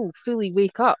people will fully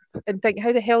wake up and think,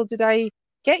 how the hell did I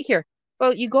get here?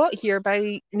 Well, you got here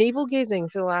by navel gazing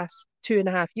for the last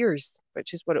 2.5 years,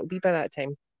 which is what it'll be by that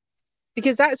time.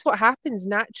 Because that's what happens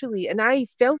naturally. And I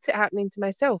felt it happening to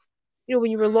myself. When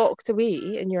you were locked away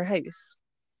in your house,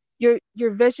 your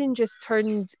vision just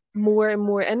turned more and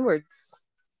more inwards.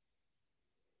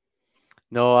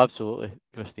 No, absolutely,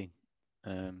 Christine.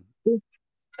 And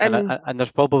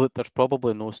there's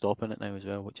probably no stopping it now as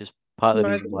well, which is part of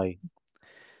the reason why,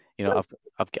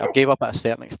 I've gave up at a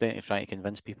certain extent of trying to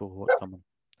convince people what's coming.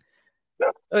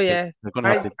 Oh yeah, they're going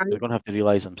to have to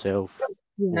realize themselves.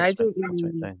 Yeah, I don't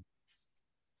really.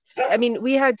 I mean,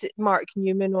 we had Mark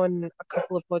Newman on a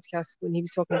couple of podcasts when he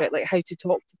was talking about like how to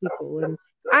talk to people, and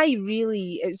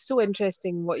it was so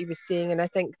interesting what he was saying, and I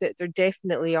think that there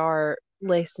definitely are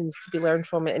lessons to be learned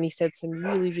from it, and he said some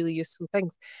really, really useful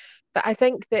things. But I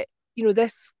think that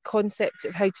this concept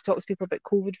of how to talk to people about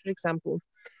COVID, for example,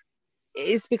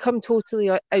 it's become totally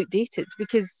outdated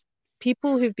because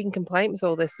people who've been compliant with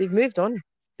all this, they've moved on.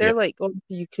 They're like on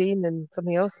to Ukraine and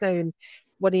something else now and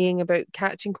worrying about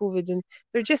catching COVID. And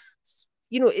they're just,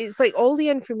 it's like all the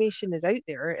information is out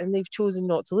there and they've chosen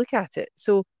not to look at it.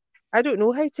 So I don't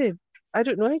know how to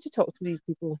talk to these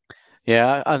people.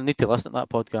 Yeah, I need to listen to that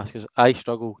podcast because I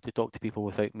struggle to talk to people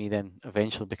without me then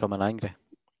eventually becoming angry.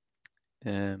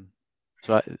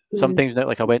 Sometimes now,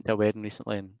 like I went to a wedding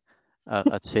recently and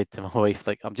I'd said to my wife,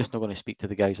 like, I'm just not going to speak to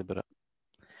the guys about it.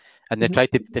 And they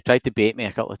tried to bait me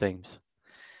a couple of times,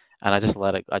 and I just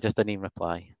let it. I just didn't even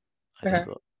reply. I just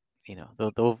thought, we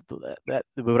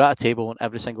were at a table and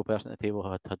every single person at the table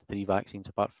had 3 vaccines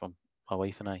apart from my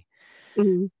wife and I.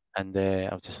 Mm-hmm. And I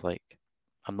was just like,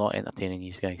 I'm not entertaining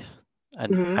these guys,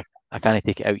 and I can't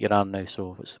take it out your arm now.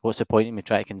 So what's the point in me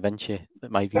trying to convince you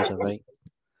that my views are right?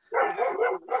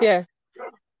 Yeah.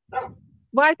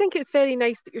 Well, I think it's very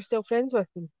nice that you're still friends with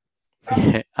them.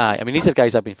 I mean, these are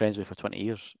guys I've been friends with for 20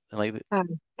 years, and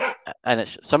and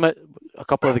it's a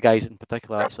couple of the guys in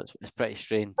particular. Actually, it's pretty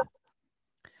strained,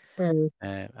 and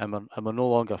we're no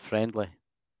longer friendly,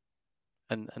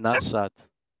 and that's sad.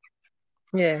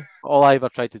 Yeah. All I ever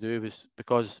tried to do was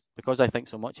because I think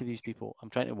so much of these people. I'm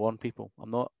trying to warn people.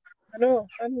 I'm not. I know.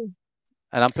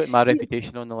 And I'm putting my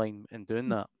reputation on the line in doing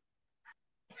that.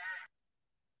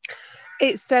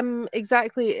 It's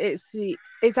exactly,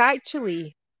 it's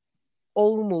actually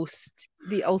almost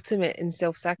the ultimate in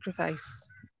self-sacrifice,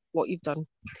 what you've done.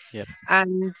 Yep.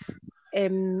 And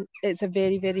it's a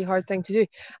very, very hard thing to do.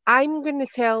 I'm going to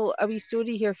tell a wee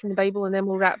story here from the Bible, and then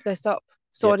we'll wrap this up.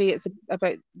 Sorry, it's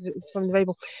from the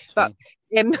Bible, It's but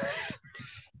fine.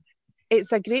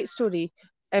 it's a great story,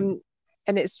 and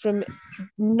it's from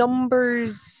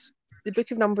Numbers, the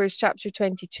book of Numbers, chapter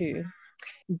 22.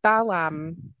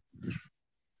 Balaam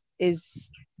is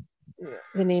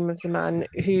the name of the man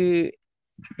who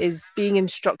is being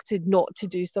instructed not to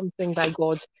do something by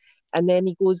God. And then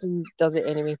he goes and does it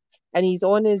anyway. And he's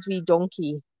on his wee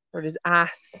donkey, or his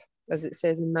ass, as it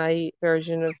says in my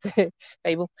version of the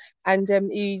Bible. And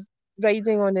he's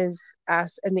riding on his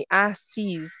ass, and the ass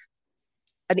sees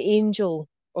an angel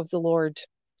of the Lord.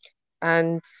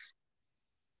 And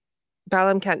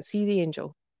Balaam can't see the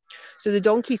angel. So the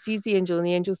donkey sees the angel, and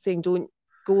the angel's saying, "Don't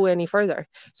go any further."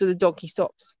 So the donkey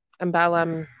stops, and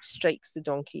Balaam strikes the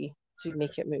donkey to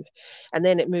make it move. And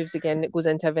then it moves again, it goes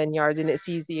into a vineyard, and it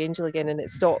sees the angel again, and it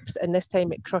stops. And this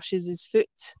time it crushes his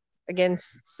foot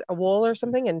against a wall or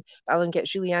something, and Balaam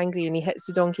gets really angry and he hits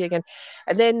the donkey again.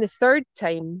 And then the third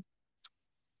time,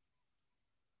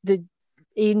 the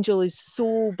angel is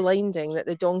so blinding that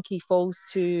the donkey falls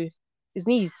to his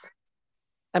knees,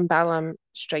 and Balaam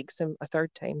strikes him a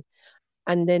third time.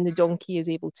 And then the donkey is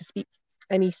able to speak.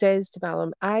 And he says to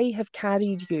Balaam, "I have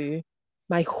carried you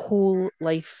my whole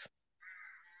life,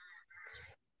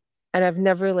 and I've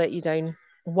never let you down.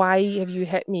 Why have you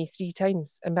hit me 3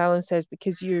 times?" And Balaam says,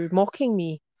 "Because you're mocking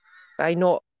me by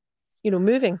not,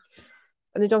 moving."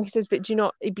 And the donkey says, "But do you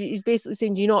not," he's basically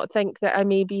saying, "Do you not think that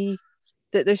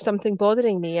that there's something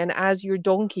bothering me? And as your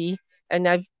donkey, and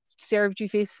I've served you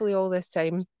faithfully all this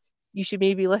time, you should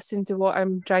maybe listen to what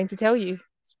I'm trying to tell you."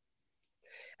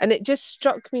 And it just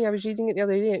struck me, I was reading it the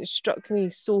other day, and it struck me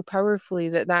so powerfully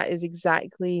that is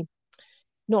exactly,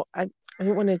 not, I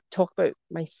don't want to talk about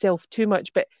myself too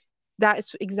much, but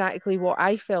that's exactly what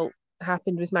I felt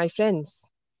happened with my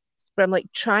friends, where I'm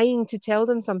like trying to tell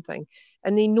them something,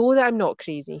 and they know that I'm not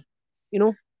crazy, you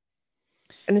know?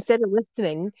 And instead of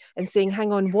listening and saying,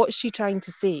 "Hang on, what's she trying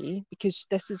to say?" Because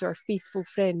this is our faithful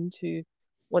friend who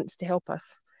wants to help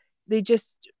us, they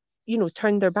just,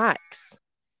 turn their backs,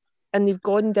 and they've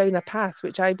gone down a path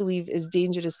which I believe is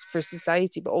dangerous for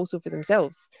society, but also for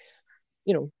themselves.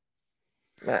 You know,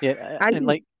 Yeah, I and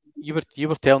like you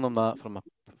were telling them that from a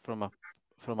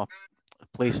from a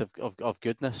place of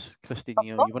goodness, Christine.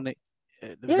 You know, you weren't.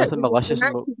 There was yeah, it nothing was malicious an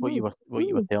in act of love. what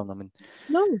you were No, telling them, and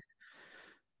no,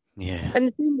 yeah, and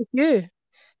the same with you.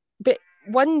 But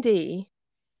one day,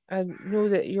 I know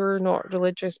that you're not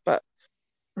religious, but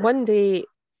one day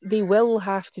they will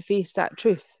have to face that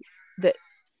truth, that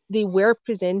they were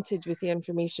presented with the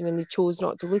information and they chose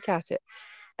not to look at it,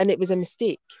 and it was a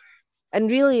mistake.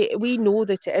 And really, we know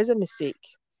that it is a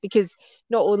mistake, because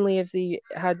not only have they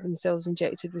had themselves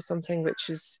injected with something which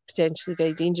is potentially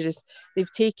very dangerous,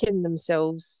 they've taken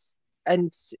themselves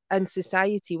and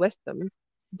society with them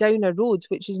down a road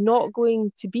which is not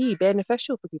going to be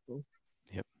beneficial for people.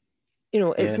 yep,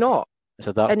 It's yeah. not. It's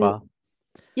a dark And path.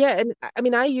 yeah, and I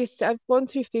mean, I've gone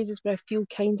through phases where I feel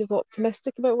kind of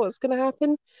optimistic about what's going to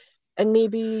happen, and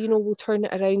maybe, we'll turn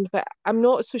it around, but I'm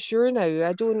not so sure now.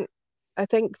 I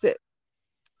think that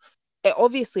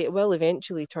obviously it will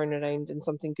eventually turn around and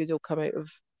something good will come out of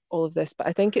all of this, but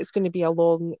I think it's going to be a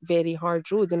long, very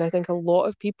hard road, and I think a lot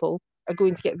of people are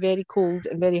going to get very cold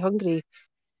and very hungry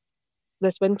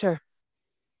this winter.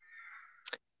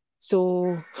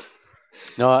 So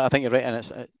No, I think you're right, and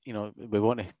it's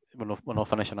we're not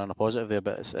finishing on a positive there,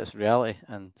 but it's reality,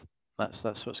 and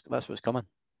that's what's coming.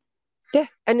 yeah,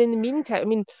 and in the meantime, I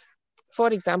mean,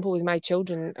 for example, with my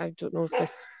children, I don't know if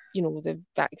this, the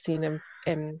vaccine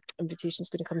invitation is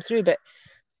going to come through, but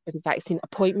or the vaccine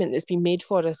appointment that's been made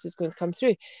for us is going to come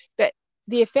through. But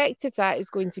the effect of that is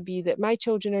going to be that my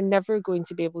children are never going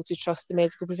to be able to trust the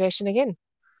medical profession again.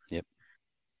 Yep.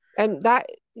 And that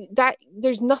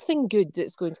there's nothing good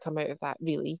that's going to come out of that,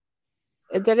 really.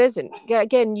 There isn't.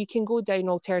 Again, you can go down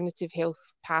alternative health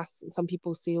paths, and some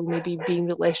people say, "Oh, maybe being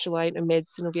less reliant on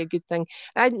medicine will be a good thing."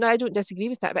 And I don't disagree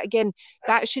with that, but again,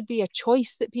 that should be a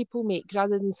choice that people make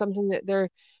rather than something that they're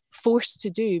forced to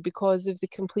do because of the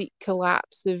complete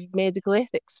collapse of medical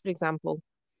ethics, for example.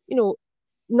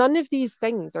 None of these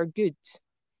things are good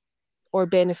or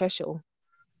beneficial.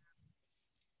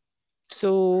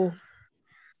 So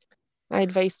my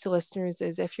advice to listeners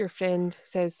is, if your friend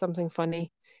says something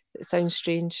funny that sounds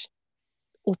strange,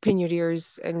 open your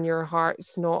ears and your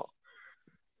hearts, not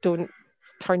don't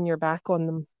turn your back on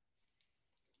them.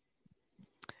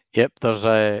 Yep, there's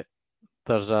the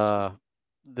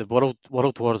World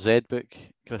War Z book,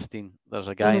 Christine. There's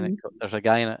a guy in it. There's a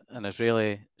guy in it, an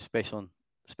Israeli special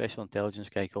intelligence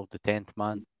guy called the 10th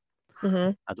Man.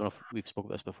 Mm-hmm. I don't know if we've spoken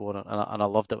about this before, and I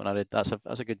loved it when I read. That's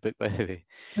a good book, by the way.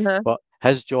 Uh-huh. But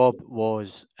his job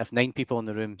was, if 9 people in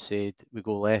the room said we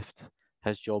go left,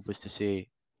 his job was to say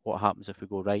what happens if we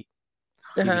go right.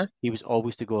 Uh-huh. He was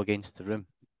always to go against the room.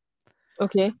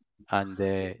 Okay. And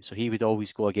so he would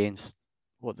always go against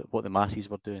what the masses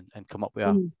were doing and come up with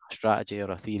a strategy or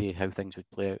a theory how things would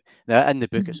play out. Now in the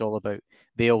book, it's all about,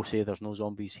 they all say there's no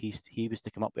zombies. He was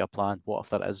to come up with a plan. What if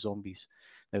there is zombies?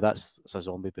 Now it's a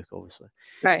zombie book, obviously.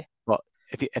 Right. But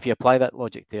if you apply that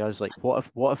logic to us, like what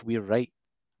if we're right?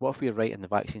 What if we're right and the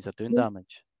vaccines are doing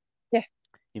damage? Yeah.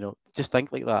 You know, just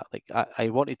think like that. Like I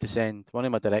wanted to send one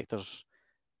of my directors.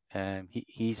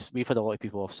 We've had a lot of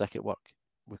people off sick at work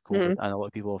with COVID, and a lot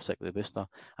of people off sick with the booster.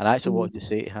 And I actually wanted to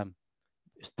say to him,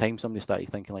 it's time somebody started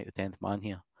thinking like the 10th man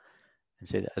here, and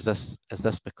said, is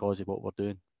this because of what we're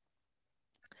doing?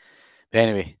 But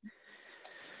anyway.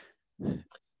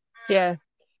 Yeah,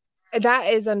 that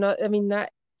is another. I mean,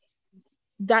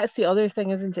 that's the other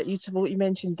thing, isn't it? You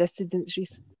mentioned dissidents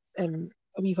a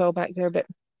wee while back there, but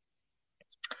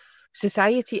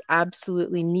society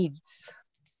absolutely needs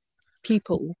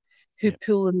people who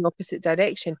pull in the opposite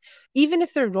direction, even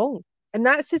if they're wrong. And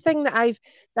that's the thing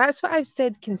that's what I've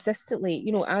said consistently,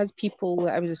 you know, as people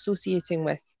that I was associating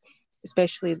with,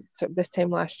 especially sort of this time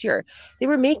last year, they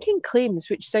were making claims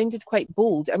which sounded quite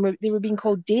bold, and they were being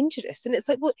called dangerous. And it's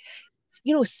like, well,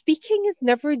 you know, speaking is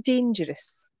never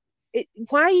dangerous.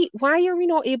 Why are we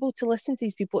not able to listen to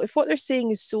these people? If what they're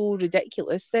saying is so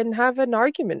ridiculous, then have an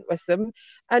argument with them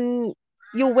and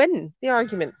you'll win the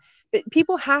argument. But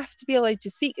people have to be allowed to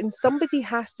speak, and somebody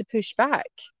has to push back,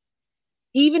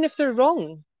 even if they're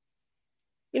wrong.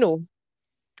 You know,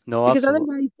 no, because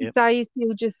absolutely. Otherwise society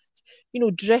will just, you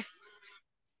know, drift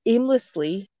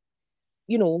aimlessly,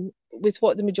 you know, with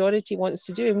what the majority wants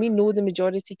to do, and we know the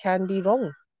majority can be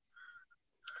wrong.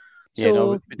 Yeah,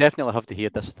 no, we definitely have to hear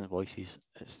dissident voices.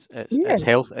 It's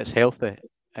healthy,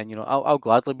 and you know, I'll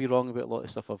gladly be wrong about a lot of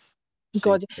stuff I've said.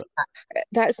 God,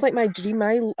 that's like my dream.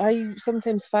 I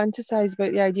sometimes fantasize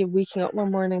about the idea of waking up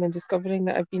one morning and discovering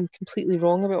that I've been completely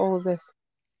wrong about all of this.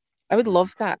 I would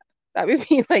love that. That would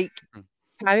be like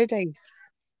paradise.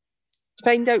 To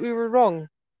find out we were wrong.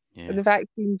 Yeah. And the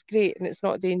vaccine's great and it's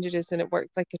not dangerous and it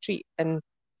worked like a treat. And,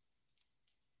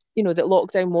 you know, that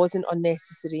lockdown wasn't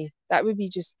unnecessary. That would be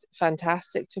just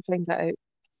fantastic to find that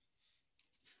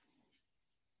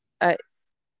out.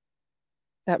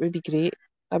 That would be great.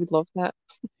 I would love that.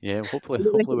 Yeah, hopefully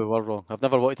we were wrong. I've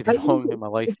never wanted to be wrong in my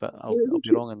life, but I'll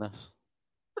be wrong in this.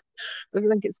 I don't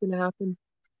think it's going to happen.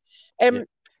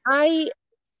 I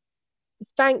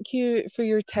thank you for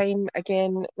your time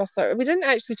again, Russell. We didn't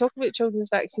actually talk about children's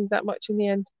vaccines that much in the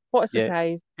end. What a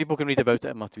surprise. People can read about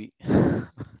it in my tweet. Do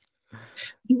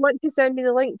you want to send me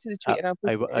the link to the tweet? And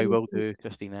I will do,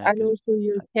 Christina. And also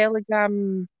your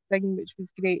Telegram thing, which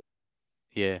was great.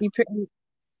 Yeah. You put in,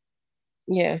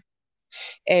 yeah.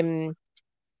 And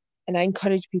I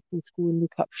encourage people to go and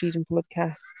look up Freedom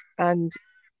Podcast. And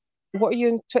what are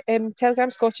you in Telegram?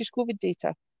 Scottish COVID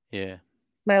data? Yeah.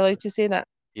 Am I allowed to say that?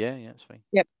 Yeah, it's fine.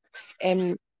 Yep.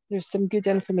 There's some good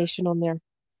information on there.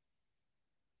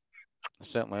 There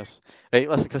certainly is. Right,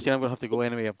 listen, Christina, I'm going to have to go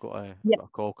anyway. I've got a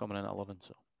call coming in at 11.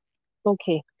 So.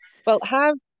 Okay. Well,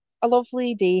 have a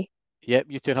lovely day. Yep,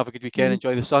 you too. Have a good weekend.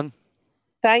 Enjoy the sun.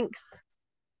 Thanks.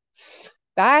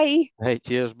 Bye. Right,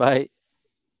 cheers. Bye.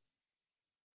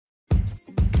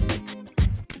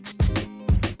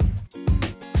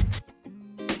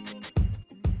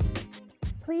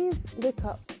 Please look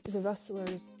up the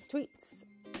Rustler's tweets.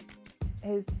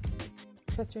 His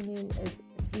Twitter name is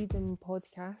Freedom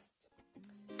Podcast,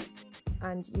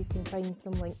 and you can find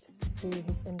some links to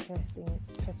his interesting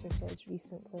Twitter threads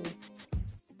recently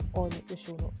on the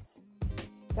show notes.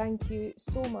 Thank you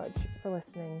so much for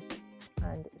listening,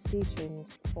 and stay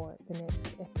tuned for the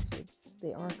next episodes.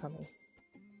 They are coming.